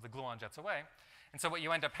the gluon jets away. And so what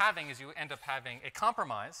you end up having is you end up having a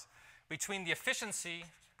compromise between the efficiency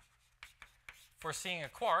for seeing a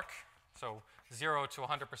quark, so 0 to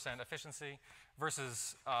 100% efficiency,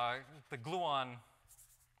 versus the gluon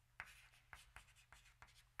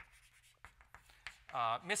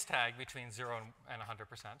mistag between 0 and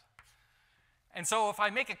 100%. And so if I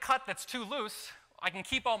make a cut that's too loose, I can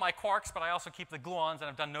keep all my quarks, but I also keep the gluons, and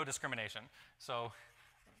I've done no discrimination. So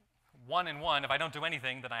 1 and 1, if I don't do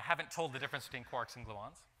anything, then I haven't told the difference between quarks and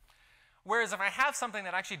gluons. Whereas if I have something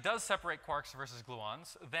that actually does separate quarks versus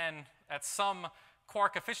gluons, then at some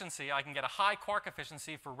quark efficiency, I can get a high quark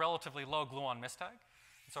efficiency for relatively low gluon mistag.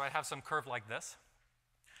 So I have some curve like this.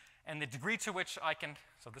 And the degree to which I can,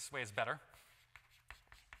 so this way is better.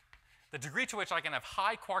 The degree to which I can have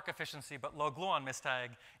high quark efficiency but low gluon mistag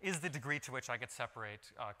is the degree to which I could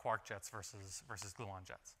separate quark jets versus gluon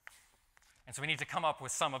jets. And so we need to come up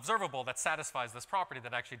with some observable that satisfies this property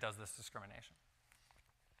that actually does this discrimination.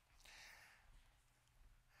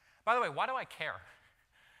 By the way, why do I care?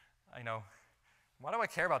 Why do I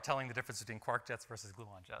care about telling the difference between quark jets versus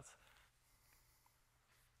gluon jets?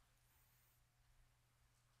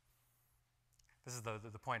 This is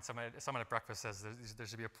the point. Someone at breakfast says there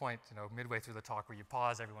should be a point, midway through the talk where you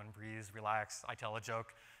pause, everyone breathes, relax. I tell a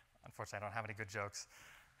joke. Unfortunately, I don't have any good jokes.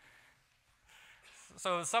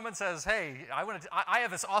 So someone says, hey, I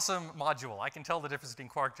have this awesome module. I can tell the difference between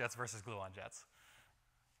quark jets versus gluon jets.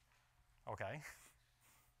 Okay.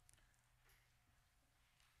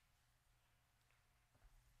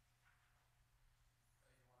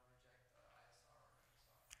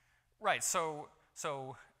 Right. So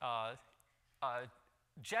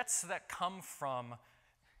jets that come from,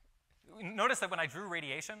 notice that when I drew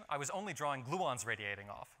radiation, I was only drawing gluons radiating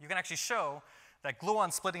off. You can actually show that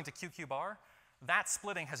gluon splitting to QQ bar, that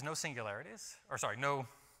splitting has no singularities, or sorry,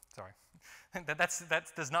 that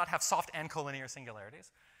does not have soft and collinear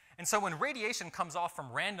singularities. And so when radiation comes off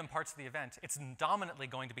from random parts of the event, it's dominantly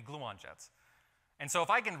going to be gluon jets. And so if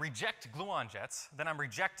I can reject gluon jets, then I'm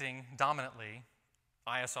rejecting dominantly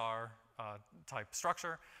ISR type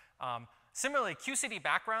structure. Similarly, QCD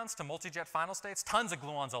backgrounds to multi-jet final states, tons of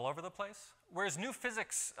gluons all over the place, whereas new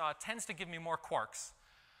physics tends to give me more quarks.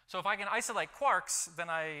 So if I can isolate quarks, then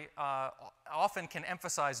I often can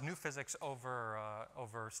emphasize new physics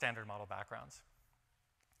over standard model backgrounds.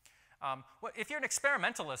 If you're an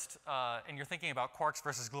experimentalist and you're thinking about quarks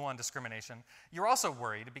versus gluon discrimination, you're also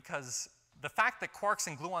worried because the fact that quarks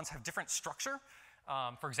and gluons have different structure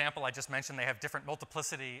For example, I just mentioned they have different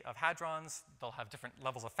multiplicity of hadrons. They'll have different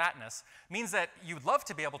levels of fatness. Means that you'd love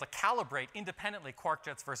to be able to calibrate independently quark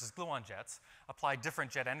jets versus gluon jets, apply different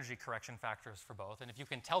jet energy correction factors for both. And if you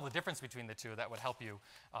can tell the difference between the two, that would help you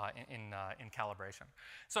in calibration.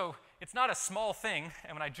 So it's not a small thing.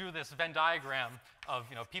 And when I drew this Venn diagram of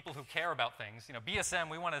people who care about things, BSM,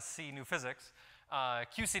 we want to see new physics.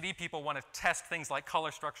 QCD people want to test things like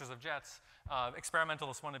color structures of jets.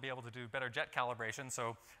 Experimentalists want to be able to do better jet calibration.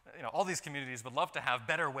 So all these communities would love to have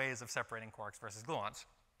better ways of separating quarks versus gluons.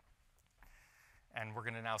 And we're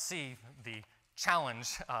going to now see the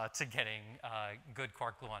challenge to getting good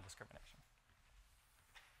quark-gluon discrimination.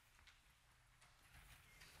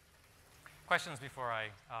 Questions before I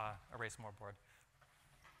erase more board?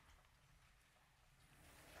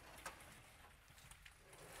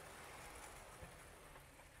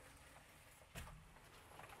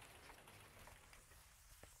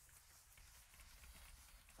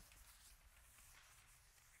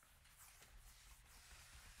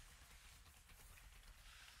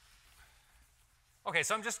 Okay,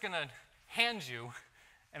 so I'm just going to hand you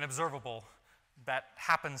an observable that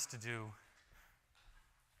happens to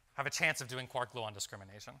have a chance of doing quark-gluon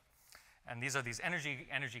discrimination. And these are these energy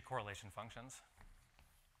correlation functions.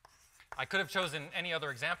 I could have chosen any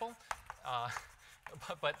other example,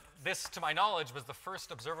 but this, to my knowledge, was the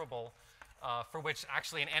first observable for which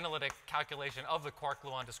actually an analytic calculation of the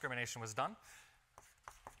quark-gluon discrimination was done.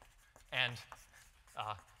 And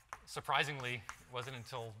surprisingly, it wasn't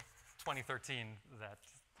until 2013 that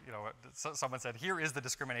someone said, here is the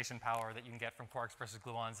discrimination power that you can get from quarks versus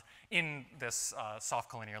gluons in this soft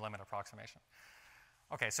collinear limit approximation.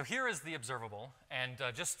 Okay, so here is the observable. And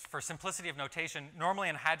just for simplicity of notation, normally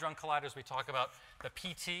in hadron colliders we talk about the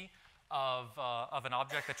PT of an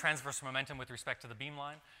object, the transverse momentum with respect to the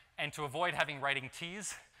beamline. And to avoid writing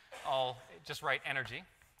T's, I'll just write energy.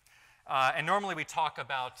 And normally we talk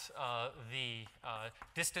about the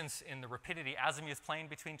distance in the rapidity azimuth plane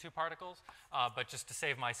between two particles. But just to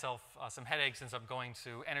save myself some headache, since I'm going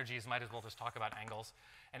to energies, might as well just talk about angles.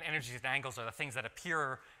 And energies and angles are the things that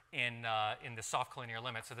appear in the soft collinear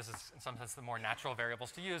limit. So this is, in some sense, the more natural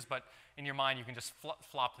variables to use. But in your mind, you can just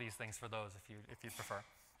flop these things for those if you prefer.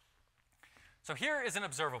 So here is an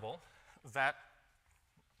observable that,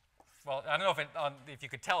 well, I don't know if you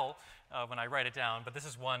could tell when I write it down, but this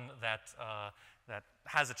is one that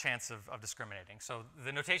has a chance of discriminating. So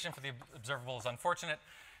the notation for the observable is unfortunate.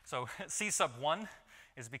 So C sub 1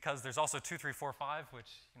 is because there's also 2, 3, 4, 5, which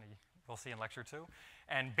we'll see in lecture 2.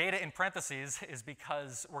 And beta in parentheses is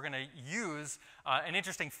because we're going to use an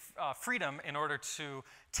interesting freedom in order to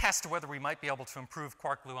test whether we might be able to improve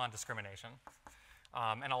quark-gluon discrimination.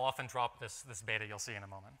 And I'll often drop this beta you'll see in a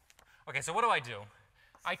moment. Okay, so what do?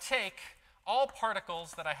 I take all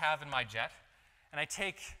particles that I have in my jet, and I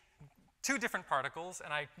take two different particles,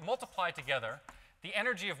 and I multiply together the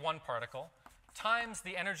energy of one particle times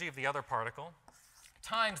the energy of the other particle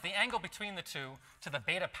times the angle between the two to the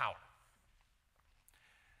beta power.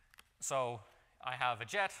 So I have a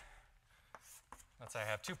jet. Let's say I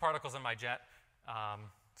have two particles in my jet.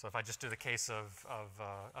 So if I just do the case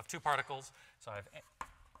of two particles, so I have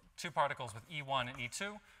two particles with E1 and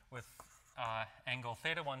E2 with angle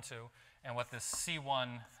theta 1, 2. And what this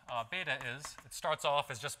C1 beta is, it starts off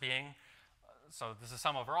as just being, so this is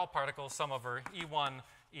sum over all particles, sum over E1,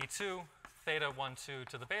 E2, theta 1, 2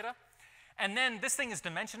 to the beta. And then this thing is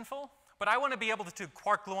dimensionful, but I want to be able to do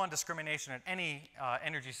quark-gluon discrimination at any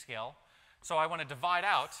energy scale. So I want to divide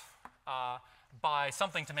out by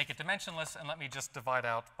something to make it dimensionless, and let me just divide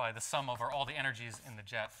out by the sum over all the energies in the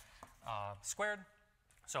jet squared.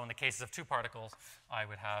 So in the cases of two particles, I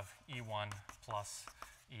would have E1 plus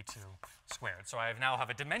E2 squared. So I now have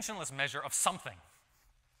a dimensionless measure of something.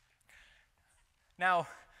 Now,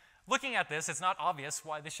 looking at this, it's not obvious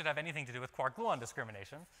why this should have anything to do with quark-gluon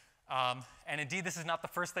discrimination. And indeed, this is not the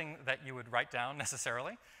first thing that you would write down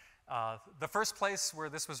necessarily. The first place where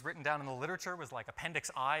this was written down in the literature was like Appendix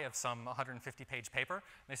I of some 150-page paper.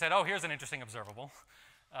 They said, oh, here's an interesting observable.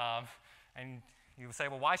 And you would say,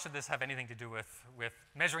 well, why should this have anything to do with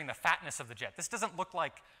measuring the fatness of the jet? This doesn't look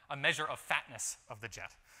like a measure of fatness of the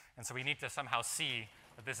jet. And so we need to somehow see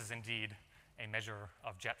that this is indeed a measure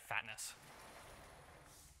of jet fatness.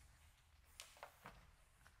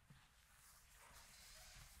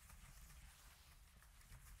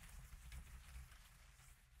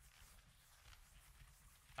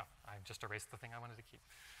 Oh, I just erased the thing I wanted to keep.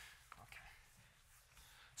 Okay.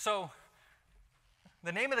 So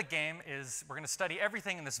the name of the game is we're going to study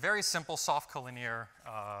everything in this very simple soft collinear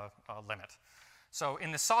limit. So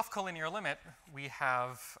in the soft collinear limit, we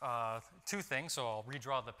have two things. So I'll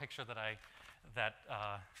redraw the picture that that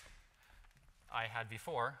I had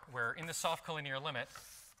before, where in the soft collinear limit,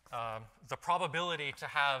 the probability to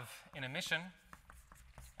have an emission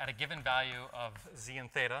at a given value of z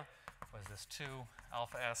and theta was this 2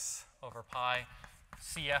 alpha s over pi,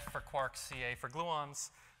 cf for quarks, ca for gluons,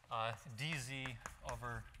 dz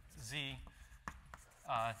over z,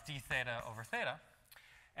 d theta over theta.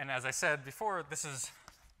 And as I said before, this is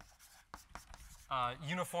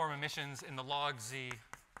uniform emissions in the log z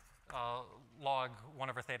log 1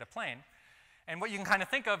 over theta plane. And what you can kind of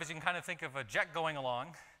think of is you can kind of think of a jet going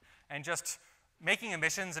along and just making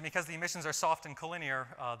emissions, and because the emissions are soft and collinear,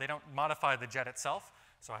 they don't modify the jet itself.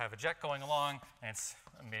 So I have a jet going along, and it's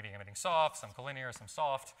maybe emitting soft, some collinear, some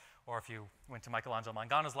soft. Or if you went to Michelangelo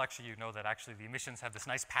Mangano's lecture, you know that actually the emissions have this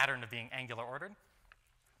nice pattern of being angular ordered.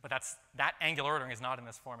 But that angular ordering is not in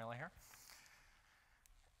this formula here.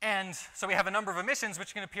 And so we have a number of emissions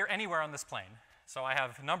which can appear anywhere on this plane. So I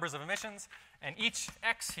have numbers of emissions, and each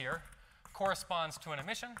x here corresponds to an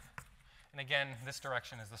emission. And again, this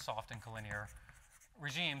direction is the soft and collinear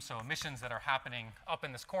regime. So emissions that are happening up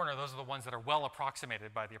in this corner, those are the ones that are well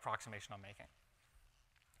approximated by the approximation I'm making.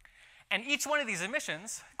 And each one of these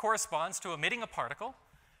emissions corresponds to emitting a particle.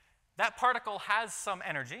 That particle has some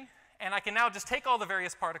energy. And I can now just take all the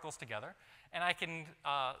various particles together, and I can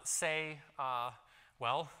say,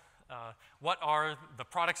 what are the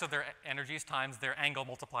products of their energies times their angle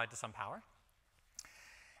multiplied to some power?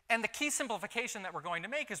 And the key simplification that we're going to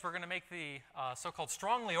make is we're going to make the so-called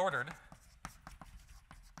strongly ordered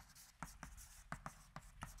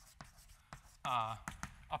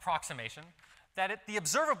approximation that the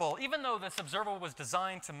observable, even though this observable was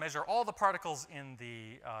designed to measure all the particles in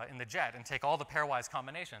the jet and take all the pairwise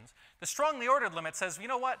combinations, the strongly ordered limit says, you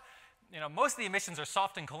know what? Most of the emissions are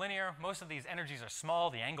soft and collinear. Most of these energies are small.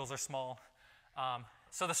 The angles are small.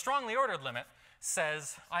 So the strongly ordered limit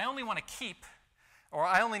says I only want to keep, or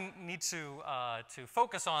I only need to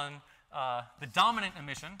focus on the dominant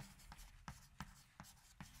emission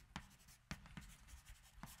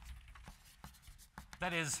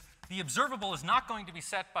that is, the observable is not going to be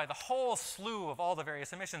set by the whole slew of all the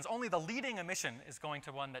various emissions. Only the leading emission is going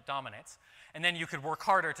to one that dominates. And then you could work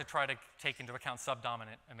harder to try to take into account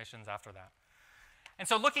subdominant emissions after that. And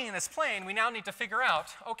so looking in this plane, we now need to figure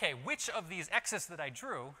out, OK, which of these x's that I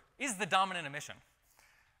drew is the dominant emission?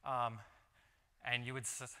 And you would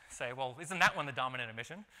say, well, isn't that one the dominant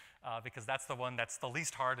emission? Because that's the one that's the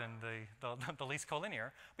least hard and the least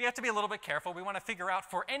collinear. But you have to be a little bit careful. We want to figure out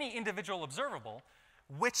for any individual observable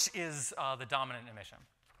which is the dominant emission.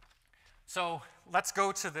 So let's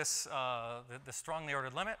go to this the strongly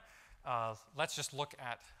ordered limit. Let's just look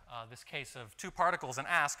at this case of two particles and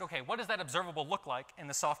ask, OK, what does that observable look like in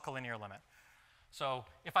the soft collinear limit? So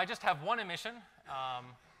if I just have one emission,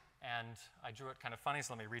 and I drew it kind of funny,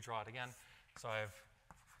 so let me redraw it again. So I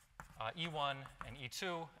have E1 and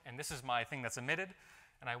E2, and this is my thing that's emitted.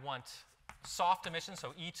 And I want soft emission,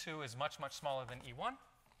 so E2 is much, much smaller than E1.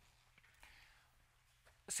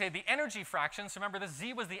 Say the energy fraction, so remember this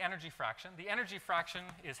Z was the energy fraction. The energy fraction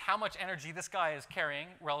is how much energy this guy is carrying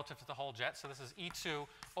relative to the whole jet. So this is E2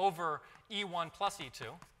 over E1 plus E2.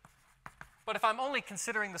 But if I'm only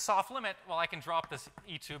considering the soft limit, well, I can drop this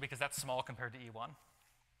E2 because that's small compared to E1.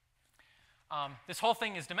 This whole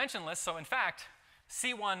thing is dimensionless, so in fact,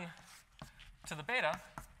 C1 to the beta,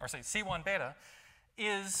 or say C1 beta,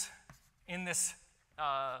 is in this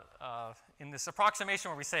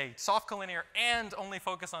approximation where we say soft collinear and only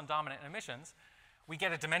focus on dominant emissions, we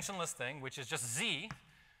get a dimensionless thing, which is just Z.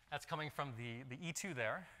 That's coming from the E2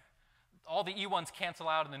 there. All the E1s cancel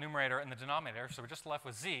out in the numerator and the denominator, so we're just left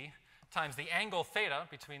with Z times the angle theta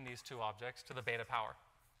between these two objects to the beta power.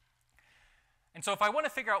 And so if I want to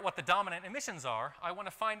figure out what the dominant emissions are, I want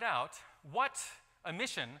to find out what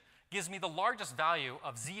emission gives me the largest value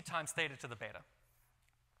of Z times theta to the beta.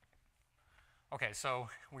 OK, so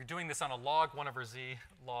we're doing this on a log 1 over Z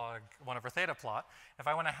log 1 over theta plot. If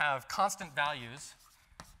I want to have constant values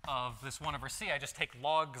of this 1 over C, I just take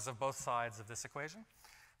logs of both sides of this equation.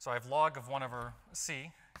 So I have log of 1 over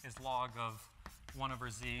C is log of 1 over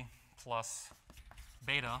Z plus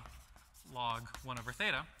beta log 1 over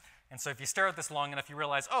theta. And so if you stare at this long enough, you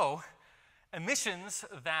realize, oh, emissions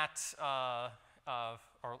that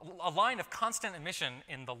or a line of constant emission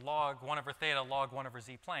in the log 1 over theta log 1 over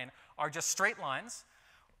Z plane are just straight lines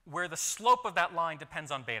where the slope of that line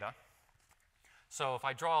depends on beta. So if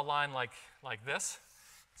I draw a line like this,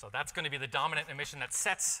 so that's going to be the dominant emission that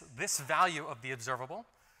sets this value of the observable.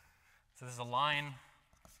 So this is a line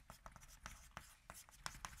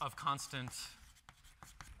of constant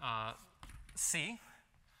C.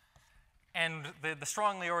 And the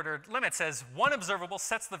strongly ordered limit says one observable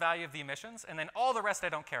sets the value of the emissions, and then all the rest I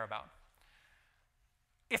don't care about.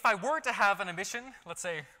 If I were to have an emission, let's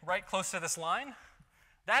say right close to this line,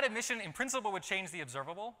 that emission in principle would change the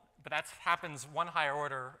observable, but that happens one higher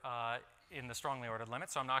order in the strongly ordered limit,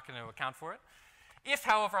 so I'm not going to account for it. If,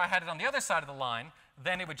 however, I had it on the other side of the line,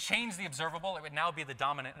 then it would change the observable. It would now be the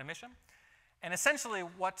dominant emission. And essentially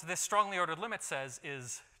what this strongly ordered limit says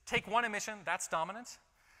is take one emission, that's dominant,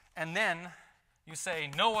 and then you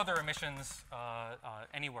say no other emissions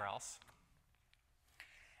anywhere else.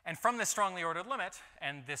 And from this strongly ordered limit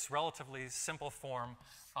and this relatively simple form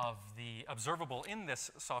of the observable in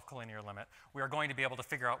this soft collinear limit, we are going to be able to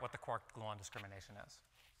figure out what the quark-gluon discrimination is.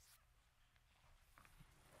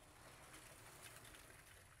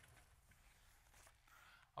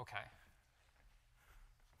 Okay.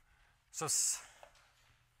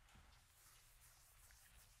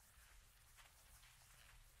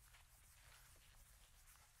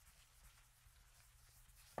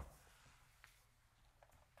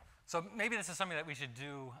 So maybe this is something that we should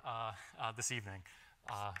do this evening,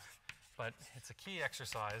 but it's a key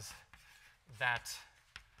exercise that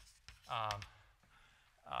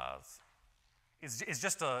is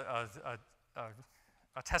just a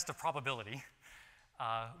test of probability,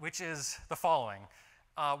 which is the following.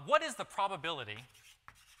 What is the probability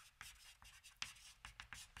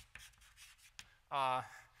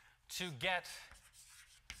to get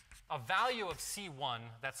a value of C1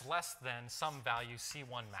 that's less than some value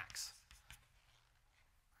C1 max?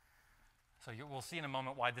 So we'll see in a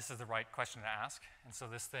moment why this is the right question to ask. And so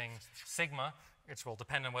this thing, sigma, which will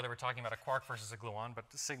depend on whether we're talking about a quark versus a gluon, but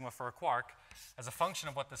sigma for a quark, as a function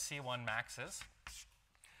of what the C1 max is.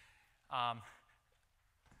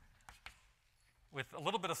 With a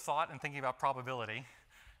little bit of thought and thinking about probability,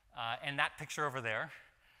 and that picture over there,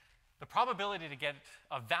 the probability to get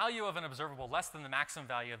a value of an observable less than the maximum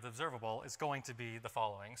value of the observable is going to be the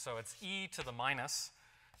following. So it's e to the minus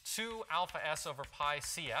 2 alpha s over pi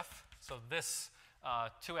cf. So this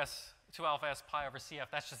 2 alpha s pi over cf,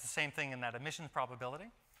 that's just the same thing in that emission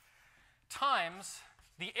probability, times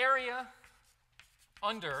the area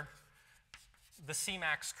under the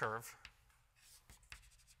Cmax curve.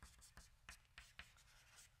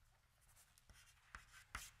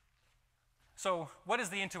 So what is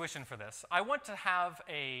the intuition for this? I want to have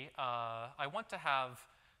a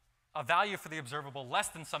value for the observable less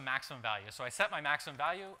than some maximum value. So I set my maximum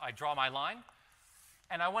value, I draw my line,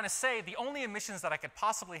 and I want to say the only emissions that I could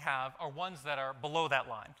possibly have are ones that are below that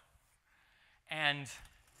line. And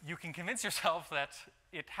you can convince yourself that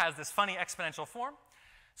it has this funny exponential form.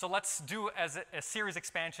 So let's do as a series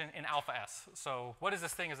expansion in alpha s. So what is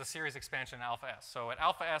this thing as a series expansion in alpha s? So at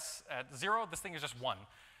alpha s at 0, this thing is just 1.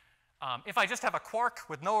 If I just have a quark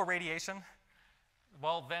with no irradiation,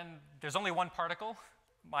 well, then there's only one particle.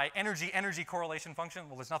 My energy correlation function,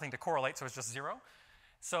 well, there's nothing to correlate, so it's just 0.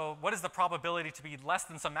 So what is the probability to be less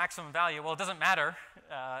than some maximum value? Well, it doesn't matter.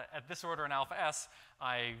 At this order in alpha s,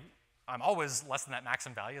 I'm always less than that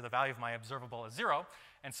maximum value. The value of my observable is 0.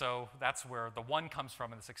 And so that's where the 1 comes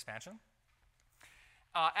from in this expansion.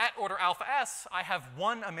 At order alpha s, I have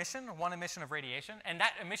one emission of radiation. And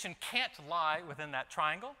that emission can't lie within that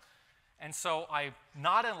triangle. And so I'm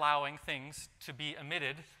not allowing things to be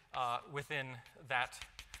emitted within that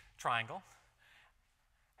triangle.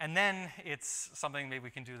 And then it's something maybe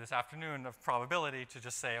we can do this afternoon of probability to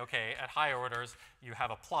just say, OK, at higher orders, you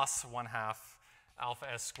have a plus 1/2 alpha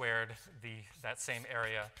s squared, that same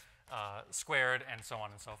area squared, and so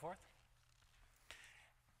on and so forth.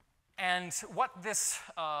 And what this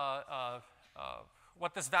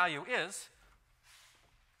value is,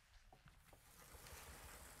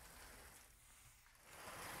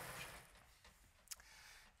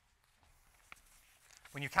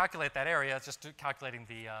 when you calculate that area, it's just calculating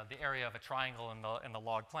the area of a triangle in the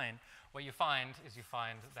log plane. What you find is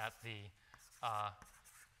that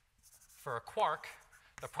for a quark,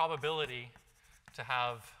 the probability to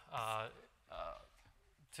have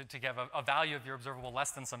to give a value of your observable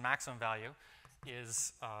less than some maximum value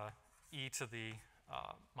is e to the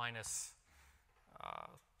minus.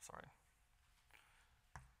 Sorry,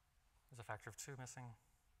 there's a factor of 2 missing.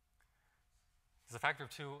 There's a factor of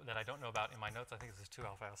 2 that I don't know about in my notes. I think this is 2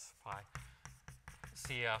 alpha s pi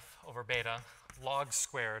cf over beta log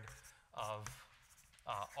squared of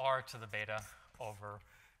r to the beta over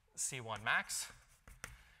C1 max.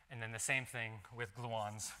 And then the same thing with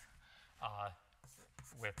gluons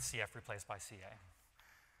with CF replaced by CA.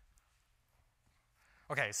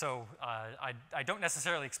 OK, so I don't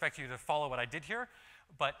necessarily expect you to follow what I did here.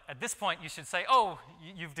 But at this point, you should say, oh,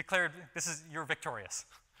 you've declared you're victorious.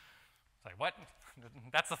 It's like, what?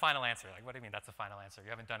 That's the final answer. Like, what do you mean that's the final answer? You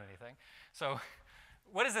haven't done anything. So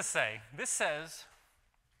what does this say? This says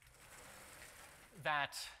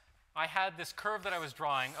that I had this curve that I was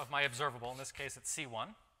drawing of my observable. In this case, it's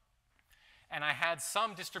C1. And I had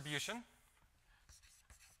some distribution,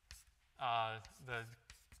 the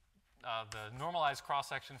normalized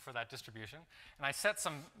cross-section for that distribution. And I set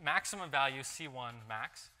some maximum value, C1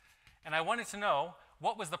 max. And I wanted to know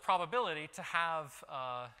what was the probability to have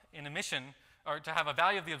an emission, or to have a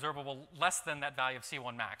value of the observable less than that value of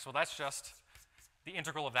C1 max. Well, that's just the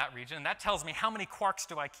integral of that region. And that tells me how many quarks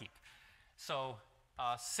do I keep. So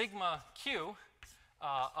sigma q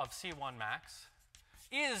of C1 max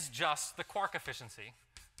is just the quark efficiency.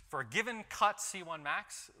 For a given cut C1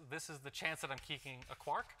 max, this is the chance that I'm keeping a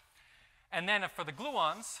quark. And then for the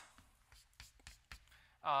gluons,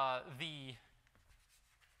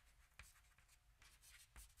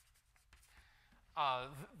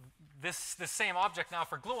 this same object now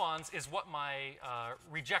for gluons is what my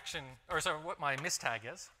rejection, or sorry, what my mistag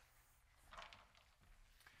is.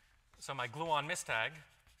 So my gluon mistag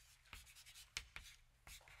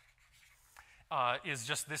is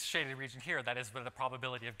just this shaded region here. That is the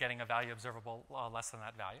probability of getting a value observable less than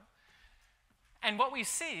that value. And what we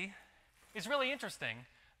see is really interesting.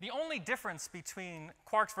 The only difference between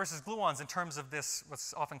quarks versus gluons in terms of this,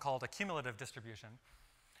 what's often called a cumulative distribution,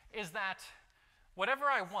 is that whatever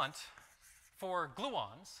I want for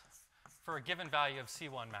gluons for a given value of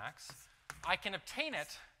C1 max, I can obtain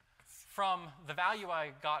it from the value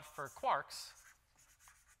I got for quarks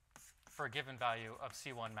for a given value of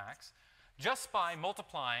C1 max just by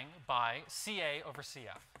multiplying by Ca over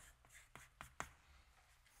Cf.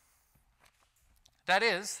 That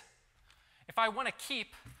is, if I want to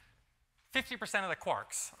keep 50% of the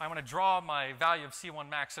quarks, I want to draw my value of C1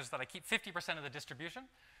 max such that I keep 50% of the distribution.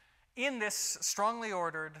 In this strongly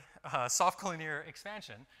ordered soft collinear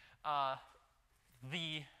expansion,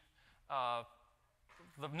 the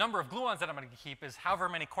number of gluons that I'm going to keep is however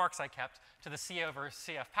many quarks I kept to the Ca over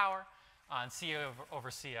Cf power. And Ca over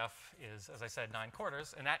Cf is, as I said,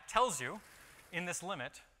 9/4. And that tells you, in this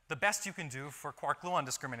limit, the best you can do for quark-gluon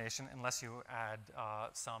discrimination unless you add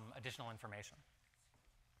some additional information.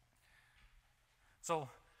 So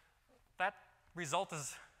that result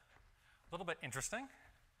is a little bit interesting.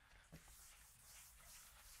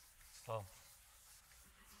 So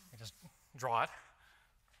let me just draw it.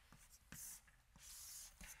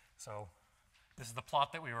 So this is the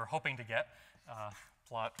plot that we were hoping to get,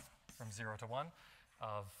 plot from 0 to 1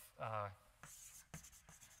 of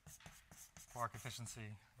quark efficiency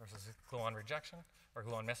versus gluon rejection, or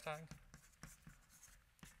gluon mistag.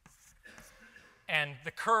 And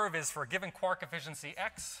the curve is for a given quark efficiency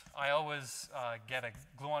x. I always get a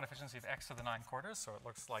gluon efficiency of x to the 9/4, so it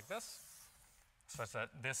looks like this, such that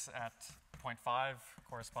this at 0.5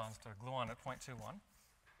 corresponds to a gluon at 0.21.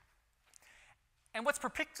 And what's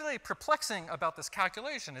particularly perplexing about this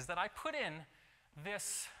calculation is that I put in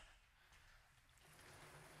this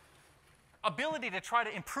ability to try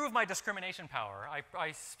to improve my discrimination power.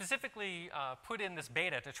 I specifically put in this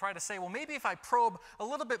beta to try to say, well, maybe if I probe a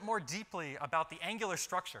little bit more deeply about the angular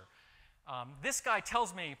structure. This guy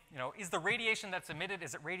tells me, is the radiation that's emitted,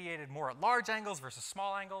 is it radiated more at large angles versus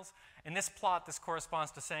small angles? In this plot, this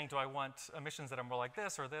corresponds to saying, do I want emissions that are more like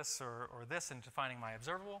this or this or this in defining my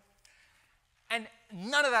observable? And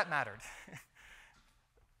none of that mattered.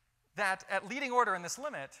 That at leading order in this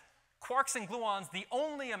limit, quarks and gluons, the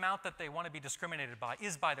only amount that they want to be discriminated by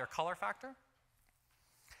is by their color factor.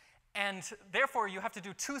 And therefore, you have to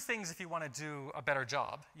do two things if you want to do a better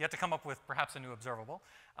job. You have to come up with perhaps a new observable.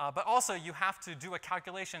 But also, you have to do a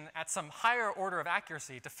calculation at some higher order of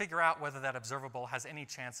accuracy to figure out whether that observable has any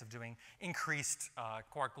chance of doing increased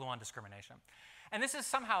quark-gluon discrimination. And this is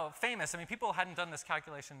somehow famous. I mean, people hadn't done this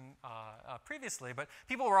calculation previously, but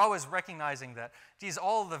people were always recognizing that, geez,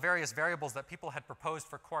 all the various variables that people had proposed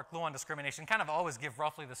for quark-gluon discrimination kind of always give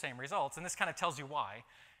roughly the same results. And this kind of tells you why.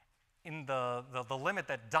 In the limit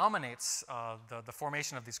that dominates the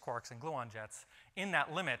formation of these quarks and gluon jets, in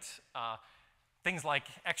that limit, things like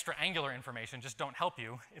extra angular information just don't help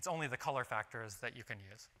you. It's only the color factors that you can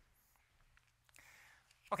use.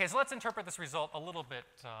 Okay, so let's interpret this result a little bit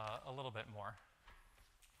more.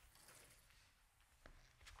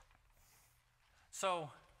 So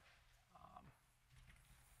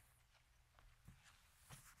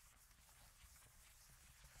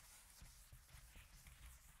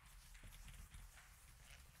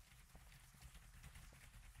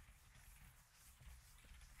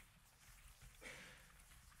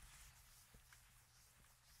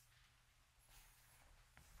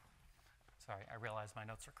sorry, I realize my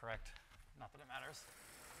notes are correct. Not that it matters.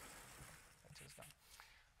 2's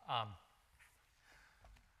done.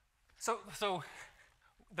 So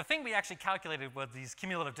the thing we actually calculated was these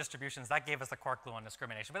cumulative distributions. That gave us the quark-gluon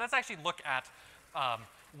discrimination. But let's actually look at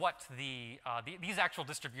what these actual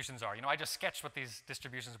distributions are. You know, I just sketched what these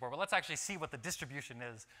distributions were, but let's actually see what the distribution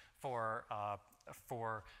is for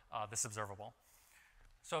this observable.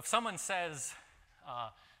 So if someone says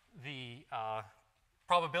the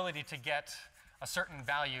probability to get a certain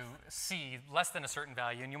value C less than a certain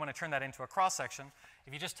value, and you want to turn that into a cross-section,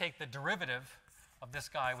 if you just take the derivative of this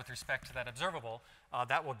guy with respect to that observable,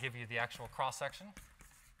 that will give you the actual cross-section,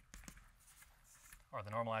 or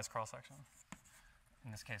the normalized cross-section,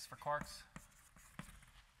 in this case for quarks.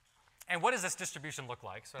 And what does this distribution look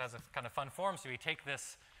like? So it has a kind of fun form. So we take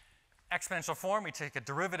this exponential form, we take a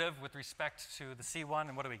derivative with respect to the C1,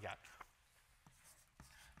 and what do we get?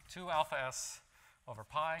 2 alpha s over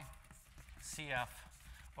pi, CF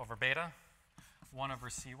over beta, 1 over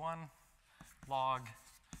C1, log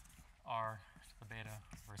R to the beta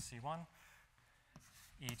over C1,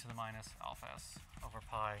 e to the minus alpha s over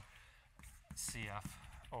pi, CF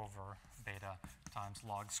over beta times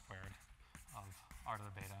log squared of R to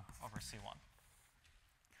the beta over C1.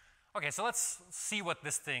 Okay, so let's see what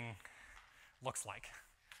this thing looks like.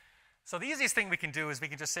 So the easiest thing we can do is we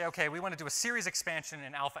can just say, okay, we want to do a series expansion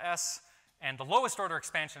in alpha s, and the lowest order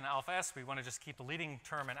expansion in alpha s, we want to just keep the leading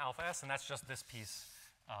term in alpha s, and that's just this piece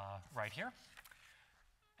right here.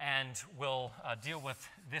 And we'll deal with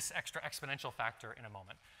this extra exponential factor in a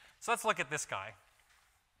moment. So let's look at this guy.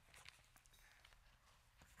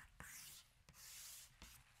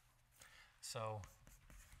 So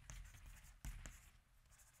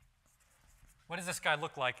what does this guy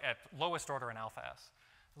look like at lowest order in alpha s?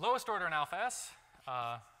 Lowest order in alpha s,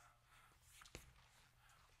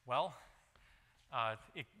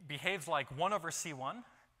 it behaves like 1 over C1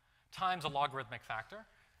 times a logarithmic factor.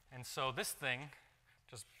 And so this thing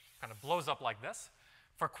just kind of blows up like this.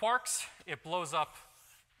 For quarks, it blows up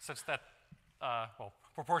such that,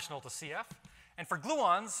 proportional to CF. And for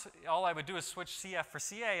gluons, all I would do is switch CF for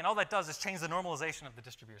CA, and all that does is change the normalization of the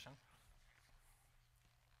distribution.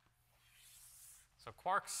 So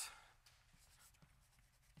quarks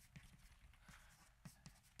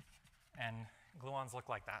and gluons look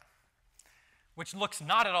like that, which looks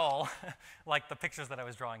not at all like the pictures that I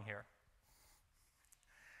was drawing here.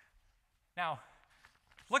 Now,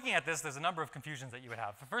 looking at this, there's a number of confusions that you would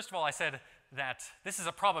have. First of all, I said that this is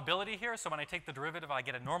a probability here, so when I take the derivative, I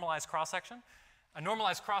get a normalized cross-section. A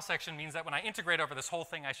normalized cross-section means that when I integrate over this whole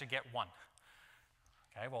thing, I should get 1.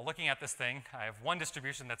 Okay, well, looking at this thing, I have one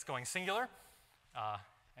distribution that's going singular,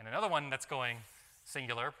 and another one that's going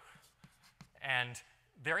singular, and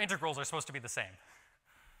their integrals are supposed to be the same,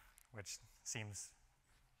 which seems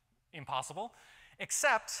impossible,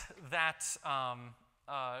 except that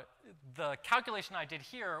the calculation I did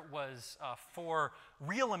here was for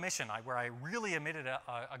real emission, where I really emitted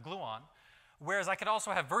a gluon, whereas I could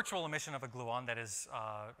also have virtual emission of a gluon, that is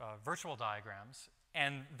virtual diagrams.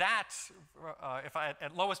 And that, if I,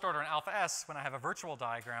 at lowest order in alpha s, when I have a virtual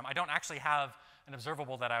diagram, I don't actually have an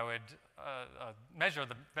observable that I would measure.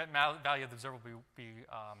 The value of the observable would be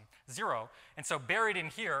 0. And so buried in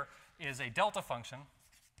here is a delta function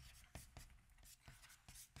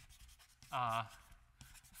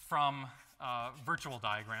from virtual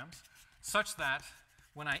diagrams, such that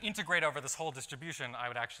when I integrate over this whole distribution, I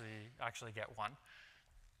would actually get 1.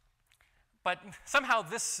 But somehow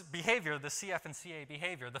this behavior, the CF and CA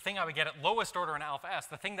behavior, the thing I would get at lowest order in alpha s,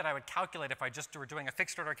 the thing that I would calculate if I just were doing a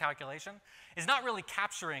fixed order calculation, is not really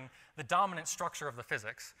capturing the dominant structure of the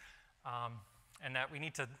physics, and that we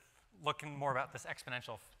need to look more about this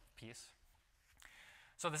exponential piece.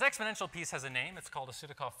 So this exponential piece has a name. It's called a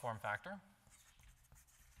Sudakov form factor.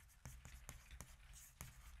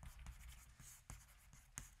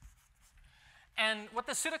 And what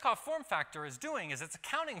the Sudakov form factor is doing is it's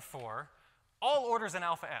accounting for all orders in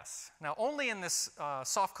alpha s. Now, only in this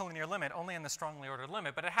soft collinear limit, only in the strongly ordered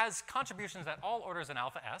limit, but it has contributions at all orders in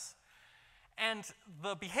alpha s. And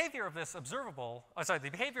the behavior of this observable, the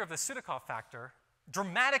behavior of this Sudakov factor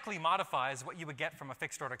dramatically modifies what you would get from a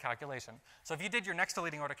fixed order calculation. So if you did your next to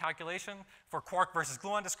leading order calculation for quark versus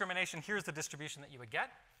gluon discrimination, here's the distribution that you would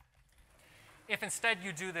get. If instead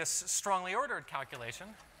you do this strongly ordered calculation,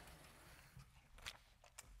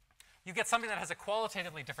 you get something that has a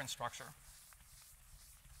qualitatively different structure.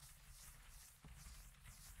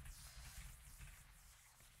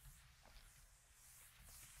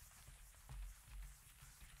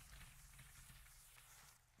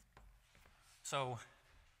 So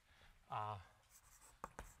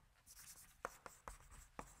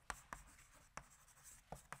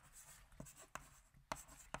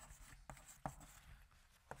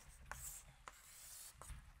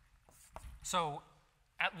So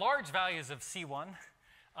at large values of C1,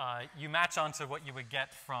 you match onto what you would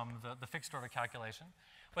get from the fixed order calculation.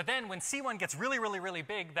 But then when C1 gets really, really, really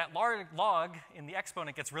big, that log in the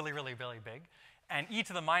exponent gets really, really, really big. And e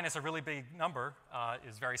to the minus a really big number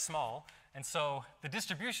is very small. And so the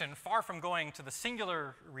distribution, far from going to the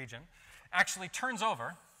singular region, actually turns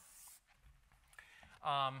over.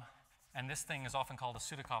 And this thing is often called a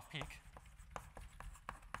Sudakov peak.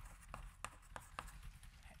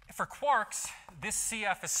 For quarks, this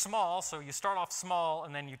CF is small, so you start off small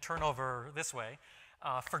and then you turn over this way.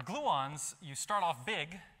 For gluons, you start off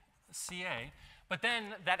big, Ca, but then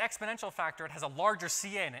that exponential factor, it has a larger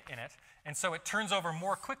Ca in it, and so it turns over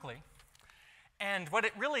more quickly. And what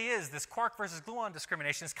it really is, this quark versus gluon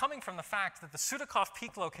discrimination, is coming from the fact that the Sudakov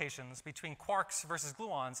peak locations between quarks versus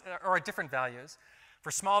gluons are at different values.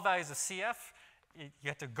 For small values of Cf, you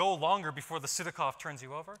have to go longer before the Sudakov turns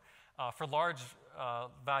you over. For large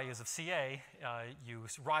values of Ca, you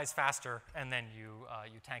rise faster and then you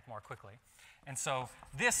tank more quickly. And so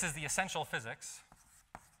this is the essential physics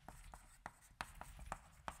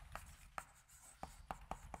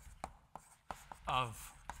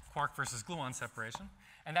of quark versus gluon separation.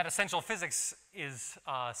 And that essential physics is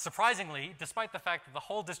surprisingly, despite the fact that the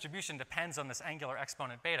whole distribution depends on this angular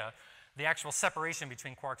exponent beta, the actual separation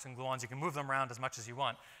between quarks and gluons, you can move them around as much as you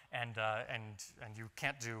want, and you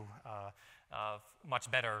can't do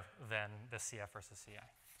much better than the Cf versus Ci.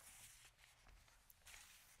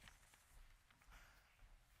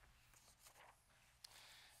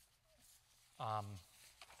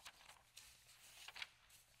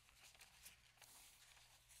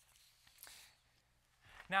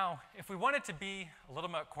 Now, if we wanted to be a little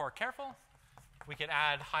bit more careful, we could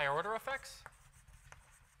add higher order effects.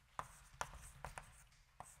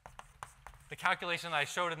 The calculation that I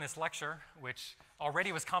showed in this lecture, which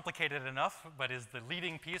already was complicated enough, but is the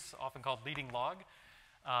leading piece, often called leading log.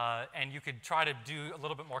 And you could try to do a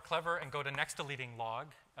little bit more clever and go to next to leading log,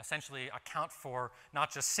 essentially account for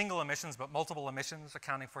not just single emissions, but multiple emissions,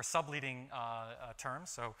 accounting for subleading terms.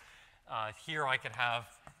 So here I could have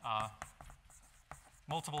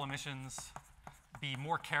multiple emissions, be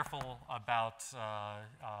more careful about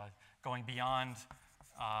going beyond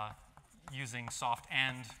using soft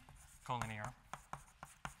and collinear.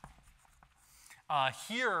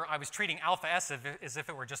 Here, I was treating alpha S as if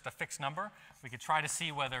it were just a fixed number. We could try to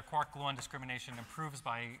see whether quark-gluon discrimination improves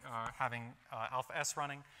by having alpha S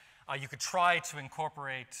running. You could try to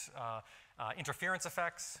incorporate interference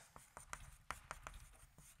effects.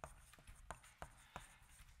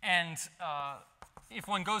 And if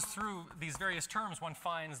one goes through these various terms, one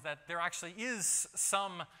finds that there actually is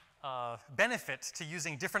some benefit to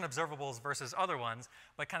using different observables versus other ones,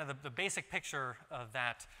 but kind of the basic picture of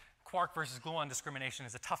that quark versus gluon discrimination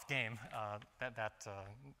is a tough game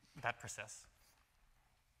that persists.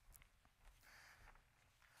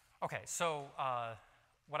 Okay, so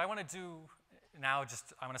what I want to do now,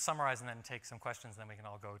 I want to summarize and then take some questions, and then we can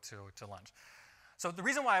all go to lunch. So the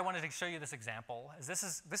reason why I wanted to show you this example is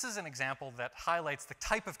this is an example that highlights the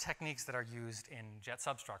type of techniques that are used in jet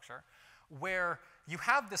substructure, where you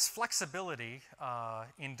have this flexibility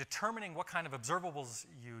in determining what kind of observables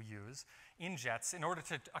you use in jets in order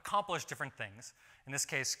to accomplish different things, in this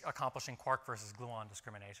case, accomplishing quark versus gluon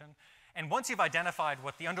discrimination. And once you've identified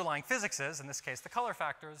what the underlying physics is, in this case, the color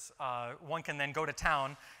factors, one can then go to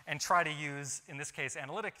town and try to use, in this case,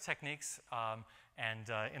 analytic techniques. And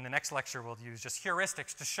in the next lecture, we'll use just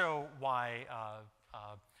heuristics to show why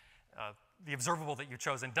the observable that you've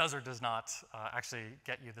chosen does or does not actually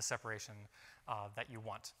get you the separation that you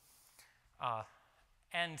want.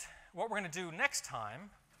 And what we're going to do next time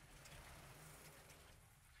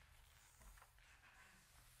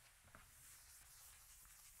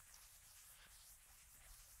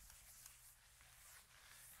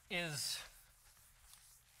is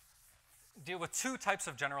deal with two types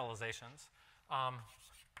of generalizations.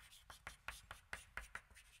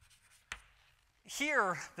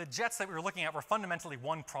 Here, the jets that we were looking at were fundamentally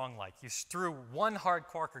one-prong-like. You threw one hard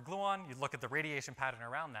quark or gluon, you'd look at the radiation pattern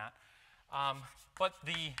around that. But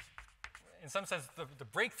in some sense, the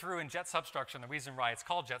breakthrough in jet substructure, and the reason why it's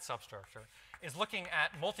called jet substructure, is looking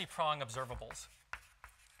at multi-prong observables.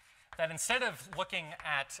 That instead of looking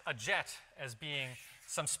at a jet as being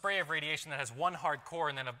some spray of radiation that has one hard core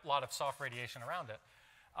and then a lot of soft radiation around it,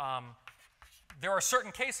 there are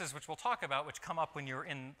certain cases, which we'll talk about, which come up when you're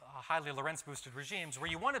in highly Lorentz-boosted regimes, where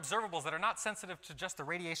you want observables that are not sensitive to just the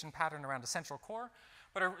radiation pattern around a central core,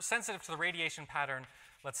 but are sensitive to the radiation pattern,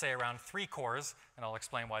 let's say, around 3 cores, and I'll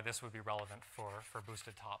explain why this would be relevant for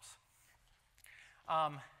boosted tops.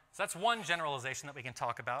 So that's one generalization that we can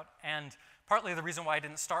talk about, and partly the reason why I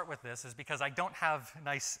didn't start with this is because I don't have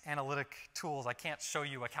nice analytic tools. I can't show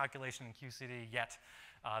you a calculation in QCD yet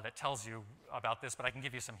that tells you about this, but I can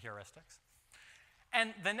give you some heuristics.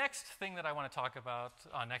 And the next thing that I want to talk about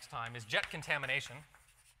next time is jet contamination.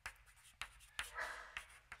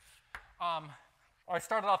 I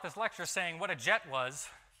started off this lecture saying what a jet was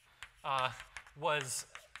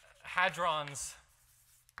hadrons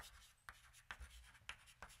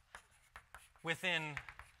within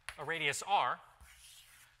a radius r.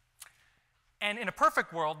 And in a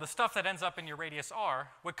perfect world, the stuff that ends up in your radius r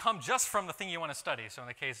would come just from the thing you want to study. So in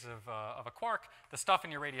the case of a quark, the stuff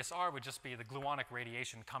in your radius r would just be the gluonic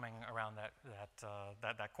radiation coming around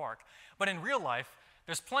that quark. But in real life,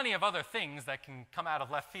 there's plenty of other things that can come out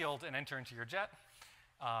of left field and enter into your jet.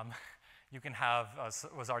 You can have, as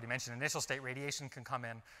was already mentioned, initial state radiation can come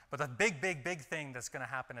in. But the big thing that's going to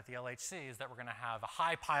happen at the LHC is that we're going to have a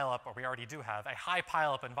high pileup, or we already do have, a high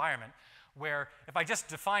pileup environment where if I just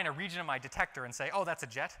define a region of my detector and say, oh, that's a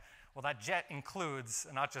jet, well, that jet includes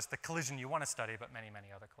not just the collision you want to study, but many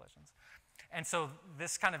other collisions. And so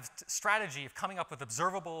this kind of strategy of coming up with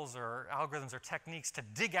observables or algorithms or techniques to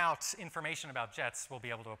dig out information about jets, we'll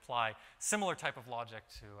be able to apply similar type of logic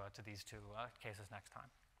to these two cases next time.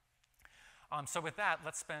 So with that,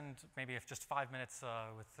 let's spend maybe just 5 minutes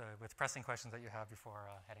with pressing questions that you have before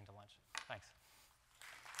heading to lunch. Thanks.